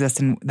do we exist,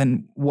 and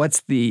then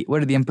what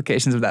are the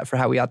implications of that for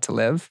how we ought to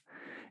live?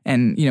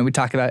 And, we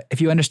talk about if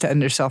you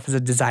understand yourself as a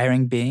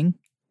desiring being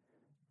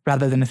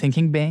rather than a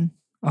thinking being,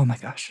 oh my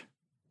gosh,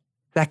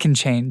 that can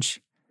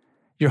change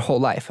your whole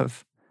life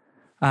of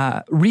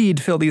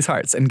fill these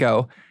hearts and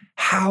go,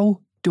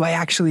 how do I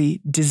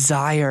actually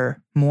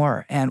desire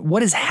more? And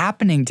what is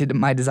happening to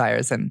my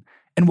desires? And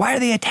why are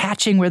they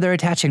attaching where they're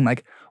attaching?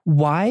 Like,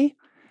 why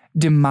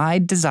do my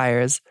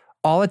desires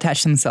all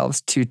attach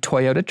themselves to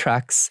Toyota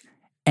trucks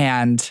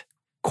and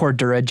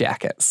Cordura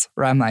jackets?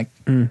 Where I'm like,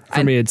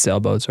 for me, it's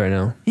sailboats right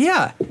now.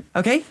 Yeah.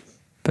 Okay.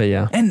 But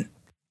yeah. And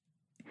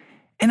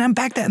I'm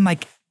back that I'm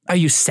like, are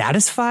you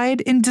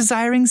satisfied in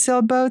desiring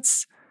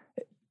sailboats?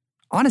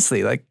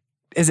 Honestly, like,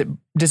 does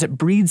it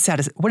breed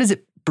what does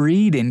it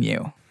breed in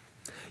you?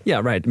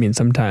 Yeah, right. I mean,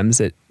 sometimes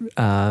it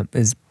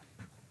is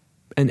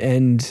an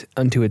end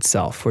unto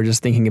itself. We're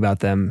just thinking about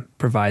them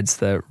provides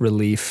the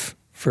relief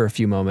for a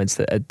few moments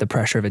that the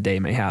pressure of a day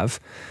may have.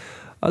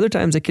 Other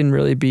times it can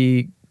really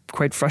be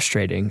quite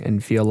frustrating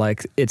and feel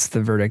like it's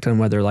the verdict on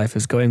whether life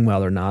is going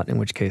well or not, in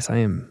which case I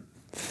am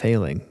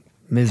failing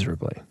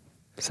miserably.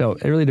 So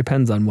it really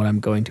depends on what I'm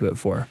going to it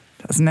for.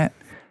 Doesn't it?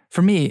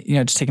 For me,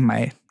 just taking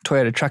my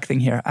Toyota truck thing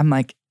here, I'm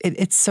like,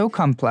 it's so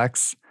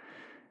complex.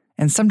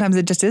 And sometimes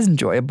it just is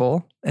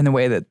enjoyable in the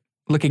way that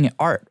looking at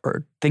art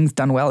or things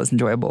done well is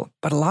enjoyable.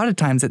 But a lot of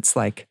times it's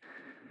like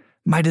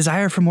my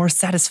desire for more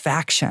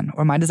satisfaction,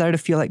 or my desire to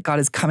feel like God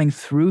is coming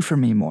through for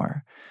me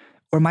more,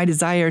 or my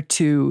desire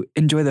to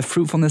enjoy the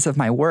fruitfulness of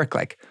my work.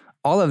 Like,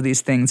 all of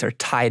these things are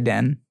tied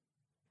in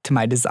to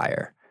my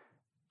desire,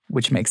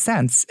 which makes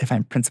sense if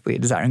I'm principally a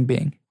desiring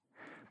being.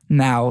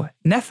 Now,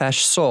 nephesh,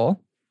 soul,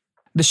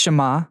 the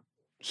Shema,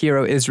 Hear,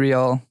 O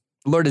Israel,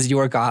 the Lord is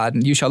your God,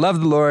 and you shall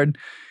love the Lord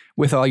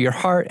with all your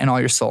heart and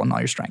all your soul and all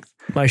your strength.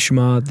 My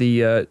Shema,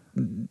 the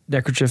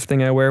neckerchief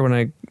thing I wear when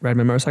I ride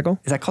my motorcycle.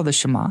 Is that called the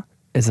Shema?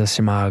 It's a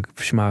Shemag.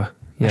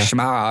 Yeah.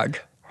 Shemag.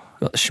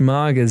 Well,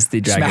 Shemag is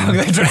the dragon.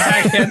 Shemag the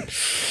dragon.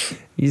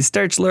 You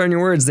start to learn your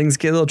words, things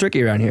get a little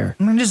tricky around here.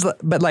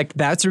 But like,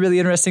 that's a really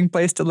interesting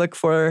place to look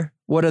for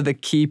what are the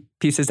key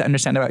pieces to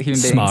understand about human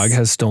beings. Smog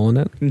has stolen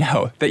it?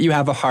 No, that you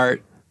have a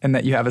heart and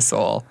that you have a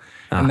soul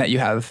and that you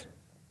have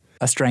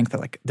a strength, that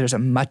like there's a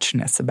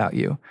muchness about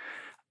you.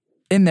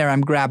 In there,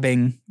 I'm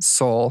grabbing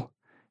soul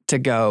to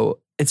go,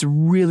 it's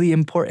really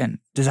important,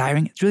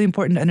 desiring, it's really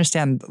important to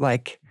understand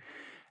like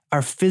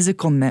our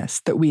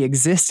physicalness, that we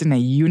exist in a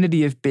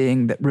unity of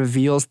being that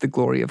reveals the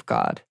glory of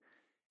God.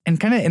 And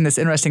kind of in this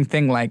interesting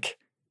thing, like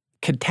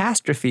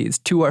catastrophes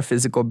to our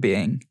physical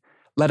being,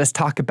 let us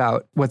talk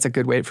about what's a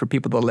good way for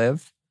people to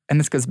live.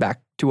 And this goes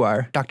back to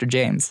our Dr.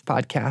 James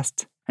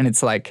podcast. And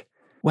it's like,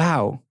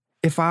 wow,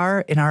 if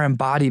in our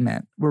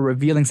embodiment, we're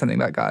revealing something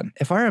about God,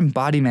 if our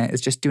embodiment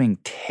is just doing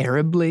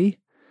terribly,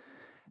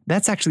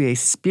 that's actually a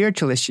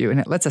spiritual issue. And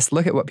it lets us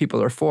look at what people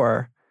are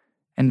for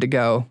and to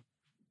go,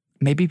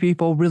 maybe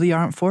people really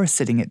aren't for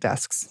sitting at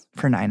desks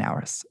for 9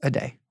 hours a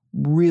day.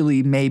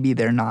 Really, maybe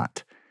they're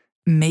not.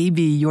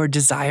 Maybe your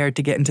desire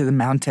to get into the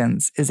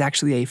mountains is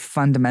actually a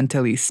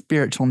fundamentally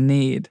spiritual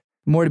need.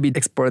 More to be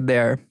explored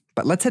there.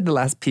 But let's hit the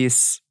last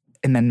piece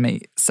and then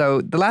me.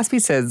 So the last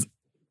piece is,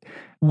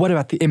 what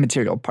about the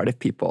immaterial part of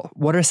people?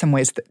 What are some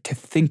ways to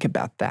think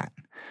about that?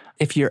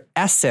 If your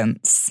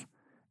essence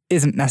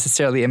isn't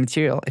necessarily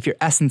immaterial, if your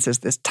essence is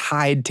this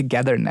tied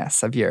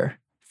togetherness of your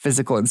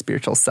physical and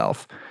spiritual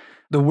self,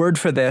 the word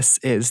for this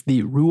is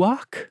the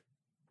ruach.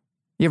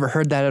 You ever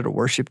heard that at a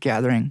worship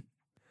gathering?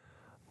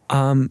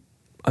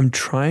 I'm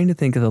trying to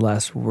think of the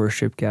last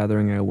worship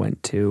gathering I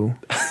went to,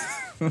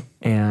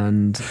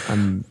 and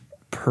I'm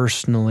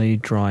personally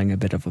drawing a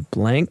bit of a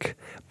blank.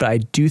 But I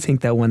do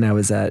think that one I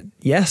was at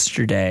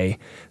yesterday,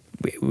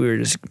 we were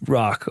just we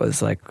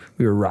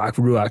were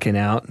ruacking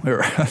out.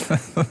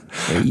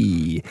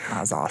 Hey. That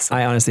was awesome.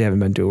 I honestly haven't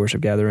been to a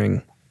worship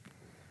gathering.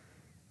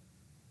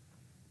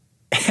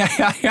 Ever.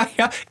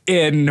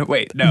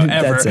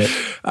 That's it.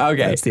 Okay.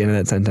 That's the end of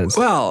that sentence.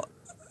 Well,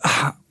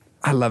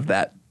 I love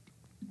that.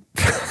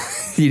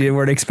 You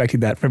weren't expecting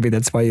that from me.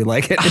 That's why you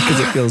like it, because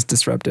it feels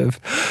disruptive.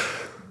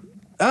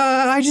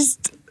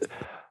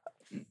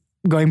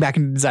 Going back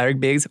into desiring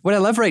beings, what I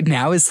love right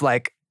now is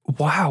like,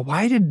 wow,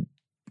 why did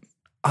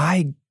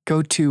I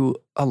go to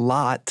a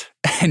lot?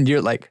 And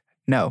you're like,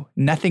 no,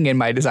 nothing in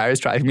my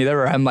desires driving me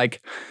there. Or I'm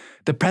like,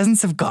 the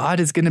presence of God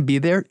is going to be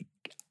there.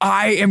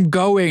 I am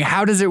going.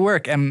 How does it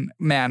work? And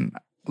man,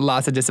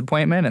 lots of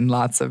disappointment and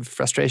lots of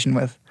frustration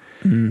with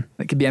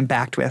that could be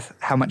unpacked with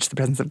how much the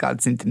presence of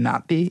God seemed to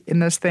not be in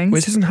those things.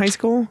 Was this in high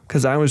school?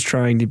 Because I was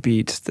trying to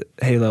beat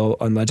Halo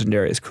on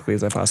Legendary as quickly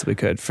as I possibly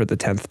could for the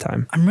 10th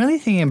time. I'm really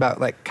thinking about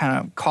like kind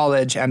of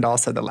college and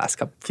also the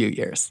last few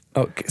years.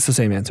 Oh, so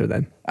same answer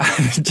then.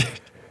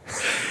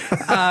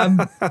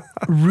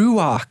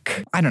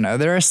 Ruach. I don't know.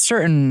 There are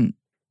certain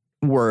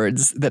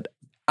words that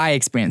I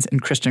experience in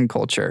Christian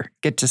culture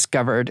get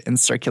discovered and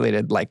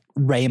circulated, like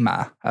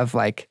rhema, of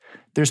like,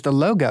 there's the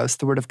logos,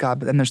 the word of God,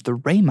 but then there's the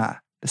rhema,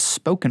 the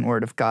spoken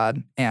word of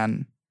God.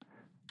 And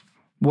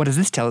what does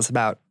this tell us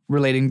about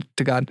relating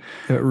to God?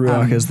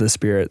 Ruach is the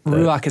spirit.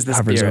 Ruach is the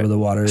hovers spirit over the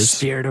waters.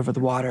 Spirit over the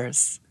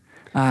waters.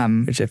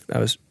 Which it's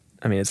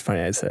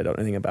funny. I said I don't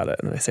know anything about it,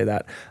 and I say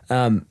that.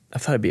 I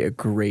thought it'd be a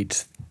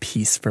great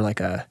piece for like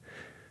a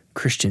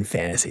Christian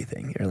fantasy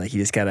thing. Or like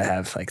you just got to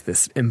have like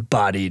this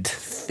embodied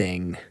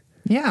thing.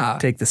 Yeah.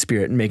 Take the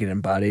spirit and make it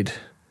embodied.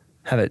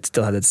 Have it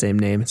still have that same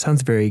name. It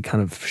sounds very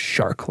kind of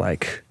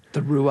shark-like.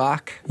 The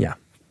Ruach. Yeah.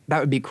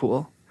 That would be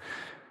cool.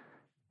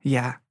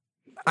 Yeah.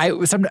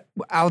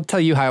 I'll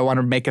tell you how I want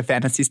to make a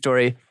fantasy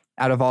story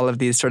out of all of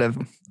these sort of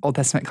Old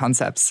Testament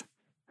concepts.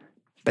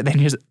 But then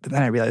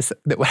I realized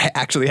that what I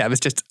actually have is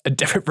just a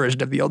different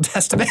version of the Old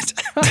Testament.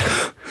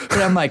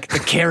 Where I'm like, the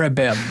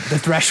cherubim, the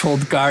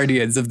threshold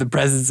guardians of the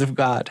presence of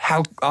God.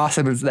 How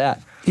awesome is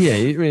that? Yeah,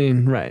 I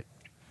mean, right.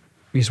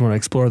 You just want to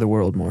explore the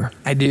world more.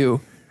 I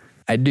do.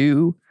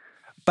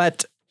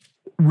 But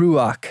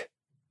Ruach,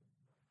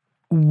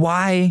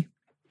 why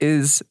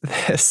is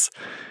this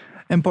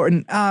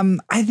important?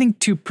 I think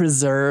to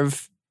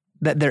preserve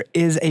that there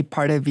is a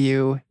part of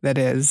you that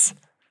is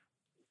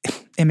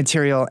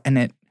immaterial, and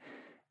it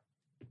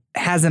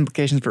has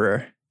implications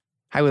for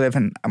how we live,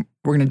 and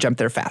we're going to jump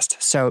there fast.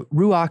 So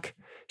Ruach,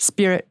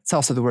 spirit, it's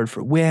also the word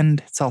for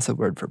wind. It's also the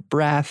word for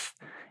breath.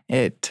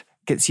 It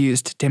gets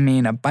used to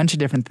mean a bunch of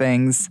different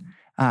things.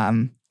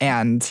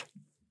 And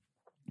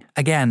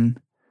again,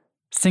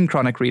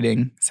 synchronic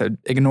reading, so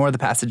ignore the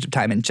passage of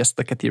time and just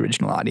look at the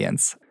original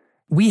audience.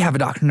 We have a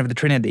doctrine of the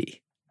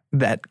Trinity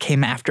that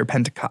came after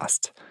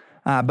Pentecost.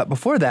 But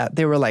before that,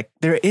 they were like,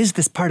 there is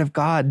this part of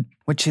God,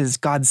 which is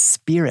God's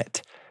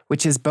spirit,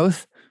 which is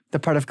both the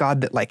part of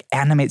God that like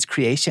animates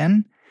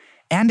creation,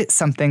 and it's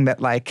something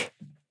that like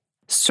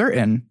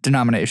certain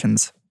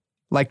denominations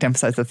like to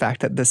emphasize the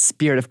fact that the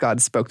Spirit of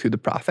God spoke through the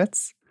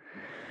prophets.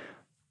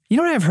 You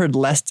know what I've heard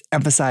less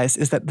emphasized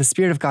is that the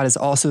Spirit of God is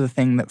also the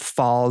thing that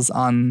falls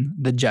on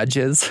the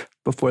judges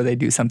before they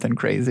do something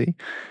crazy.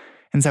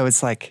 And so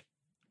it's like,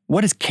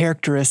 what is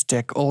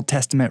characteristic Old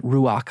Testament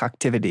Ruach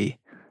activity?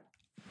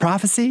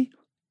 Prophecy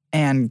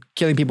and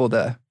killing people with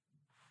a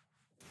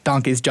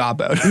donkey's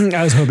jawbone.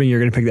 I was hoping you were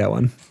going to pick that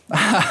one.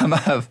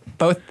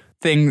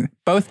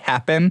 Both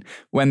happen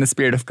when the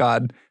Spirit of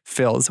God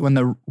fills,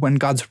 when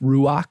God's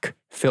Ruach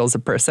fills a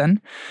person.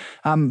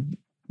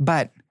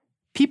 But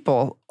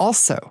people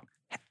also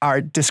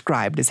are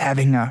described as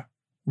having a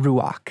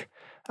Ruach,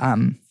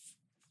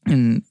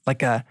 in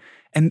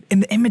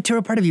the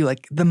immaterial part of you,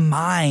 like the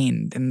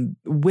mind and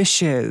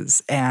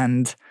wishes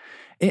and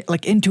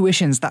like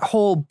intuitions, that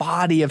whole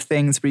body of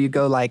things where you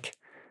go like,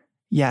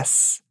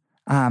 yes,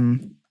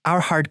 our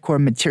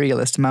hardcore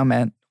materialist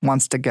moment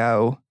wants to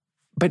go,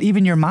 but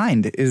even your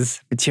mind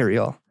is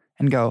material,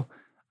 and go,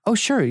 oh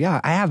sure,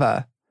 yeah, I have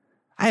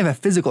a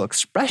physical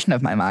expression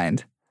of my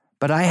mind,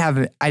 but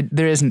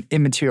there is an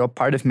immaterial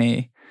part of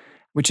me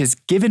which is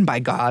given by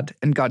God,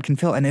 and God can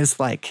fill, and is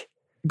like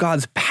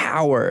God's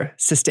power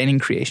sustaining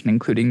creation,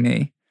 including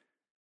me.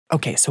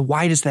 Okay, so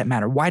why does that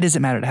matter? Why does it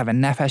matter to have a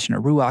nefesh and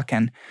a ruach?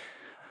 And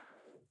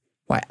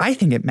why I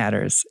think it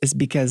matters is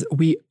because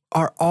we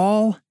are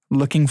all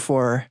looking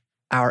for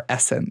our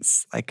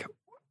essence. Like,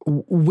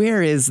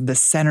 where is the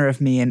center of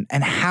me,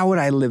 and how would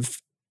I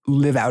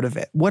live out of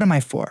it? What am I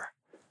for?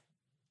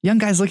 Young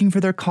guys looking for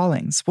their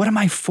callings. What am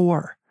I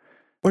for?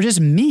 Or just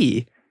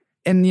me.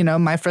 And,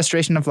 my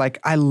frustration of like,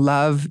 I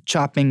love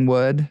chopping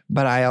wood,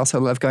 but I also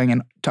love going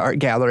into art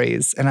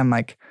galleries. And I'm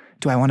like,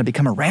 do I want to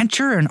become a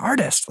rancher or an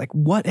artist? Like,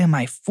 what am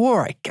I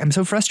for? I'm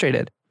so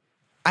frustrated.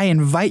 I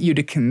invite you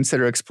to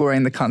consider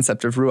exploring the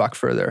concept of Ruach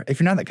further. If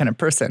you're not that kind of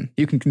person,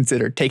 you can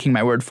consider taking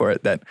my word for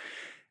it that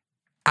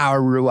our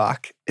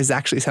Ruach is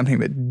actually something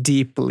that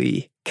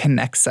deeply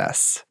connects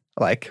us,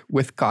 like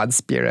with God's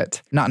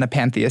Spirit, not in a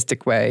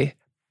pantheistic way,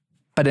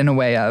 but in a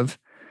way of,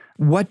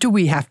 what do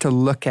we have to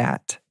look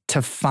at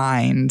to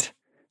find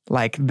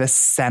like the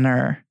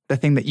center, the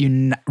thing that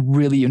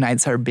really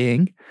unites our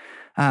being?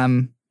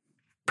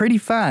 Pretty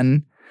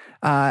fun.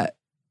 It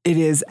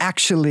is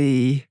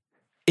actually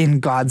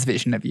in God's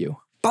vision of you.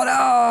 But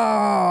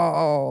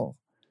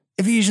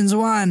Ephesians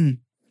 1,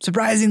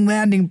 surprising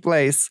landing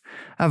place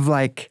of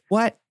like,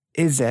 what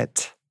is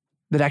it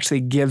that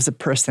actually gives a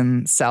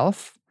person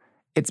self?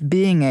 It's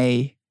being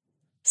a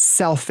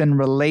self in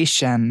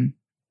relation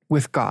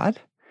with God.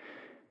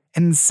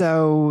 And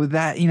so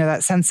that,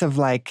 that sense of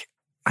like,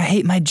 I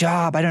hate my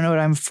job, I don't know what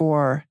I'm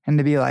for. And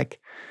to be like,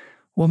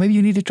 well, maybe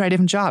you need to try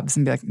different jobs,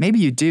 and be like, maybe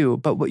you do,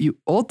 but what you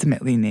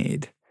ultimately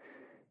need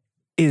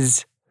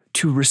is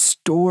to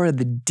restore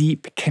the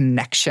deep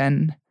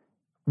connection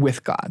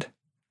with God.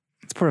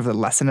 It's part of the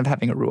lesson of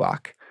having a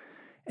Ruach.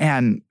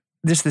 And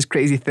there's this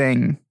crazy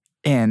thing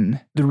in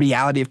the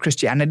reality of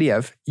Christianity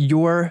of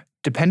your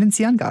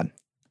dependency on God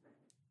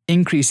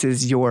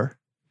increases your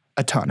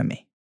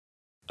autonomy.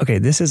 Okay,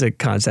 this is a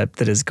concept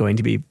that is going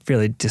to be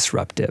fairly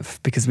disruptive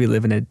because we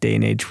live in a day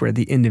and age where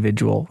we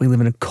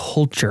live in a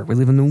culture, we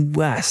live in the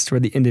West where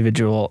the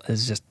individual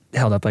is just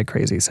held up like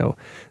crazy. So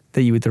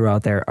that you would throw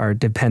out there, our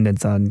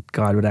dependence on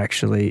God would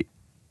actually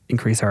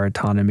increase our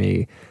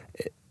autonomy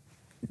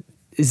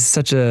is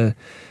such a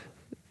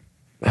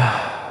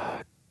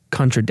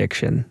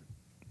contradiction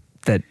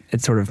that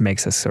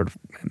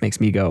it makes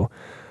me go,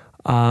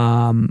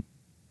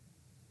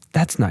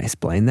 that's nice,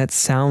 Blaine. That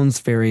sounds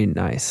very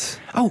nice.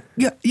 Oh,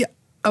 yeah.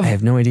 I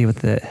have no idea what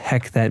the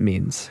heck that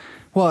means.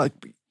 Well,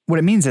 what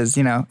it means is,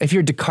 if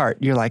you're Descartes,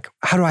 you're like,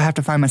 how do I have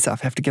to find myself?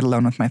 I have to get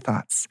alone with my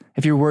thoughts.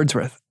 If you're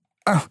Wordsworth,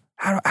 how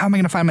am I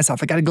going to find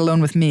myself? I got to get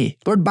alone with me.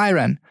 Lord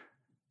Byron,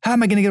 how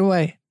am I going to get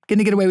away? Getting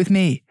to get away with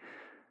me.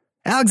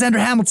 Alexander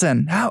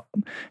Hamilton, how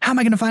am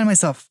I going to find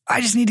myself? I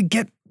just need to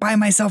get by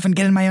myself and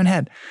get in my own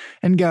head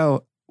and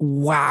go,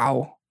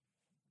 wow,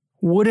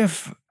 what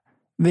if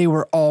they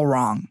were all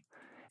wrong?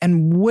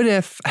 And what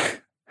if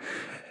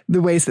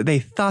the ways that they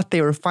thought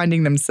they were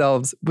finding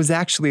themselves was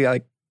actually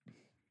like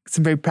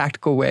some very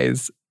practical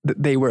ways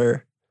that they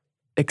were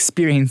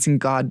experiencing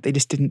God. They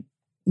just didn't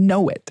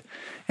know it.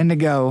 And to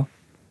go,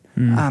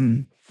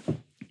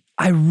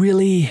 I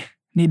really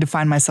need to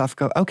find myself,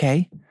 go,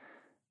 okay,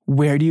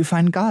 where do you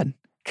find God?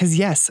 Because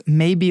yes,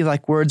 maybe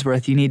like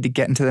Wordsworth, you need to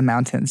get into the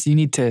mountains. You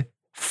need to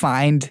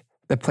find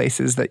the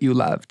places that you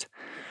loved.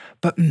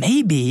 But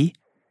maybe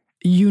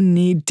you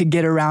need to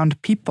get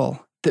around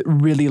people that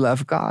really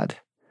love God.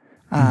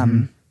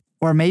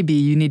 Or maybe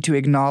you need to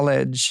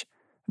acknowledge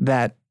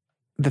that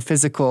the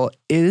physical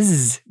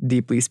is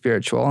deeply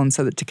spiritual. And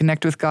so that to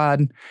connect with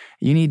God,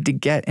 you need to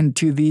get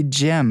into the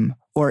gym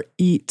or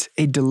eat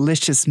a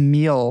delicious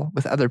meal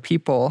with other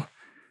people.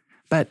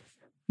 But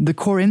the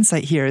core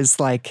insight here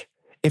is like,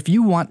 if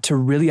you want to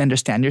really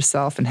understand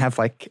yourself and have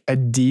like a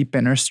deep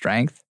inner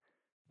strength,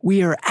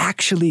 we are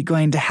actually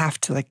going to have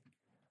to like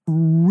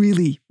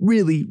really,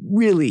 really,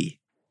 really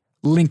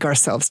link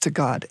ourselves to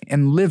God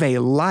and live a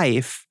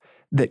life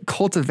that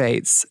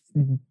cultivates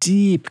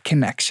deep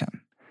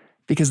connection.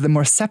 Because the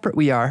more separate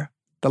we are,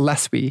 the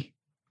less we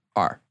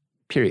are,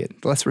 period.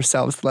 The less we're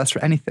selves, the less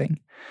we're anything.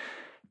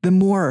 The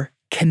more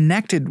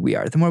connected we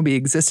are, the more we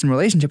exist in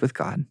relationship with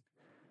God,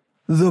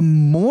 the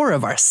more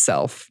of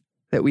ourself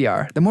that we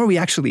are, the more we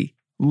actually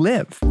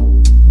live.